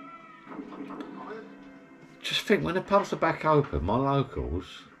 Just think, when the pubs are back open, my locals,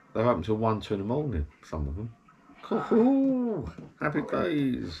 they're open till 1, 2 in the morning, some of them. Ooh, happy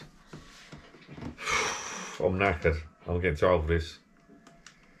days. I'm knackered. I'm getting tired of this.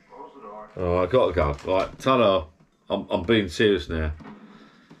 Oh, I gotta go. Right, ta-da. I'm being serious now.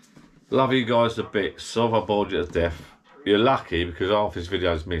 Love you guys a bit. Sorry if I bored you to death. You're lucky because half this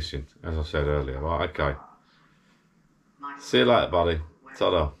video's missing, as I said earlier. Right, okay. See you later, buddy.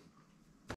 Ta-da.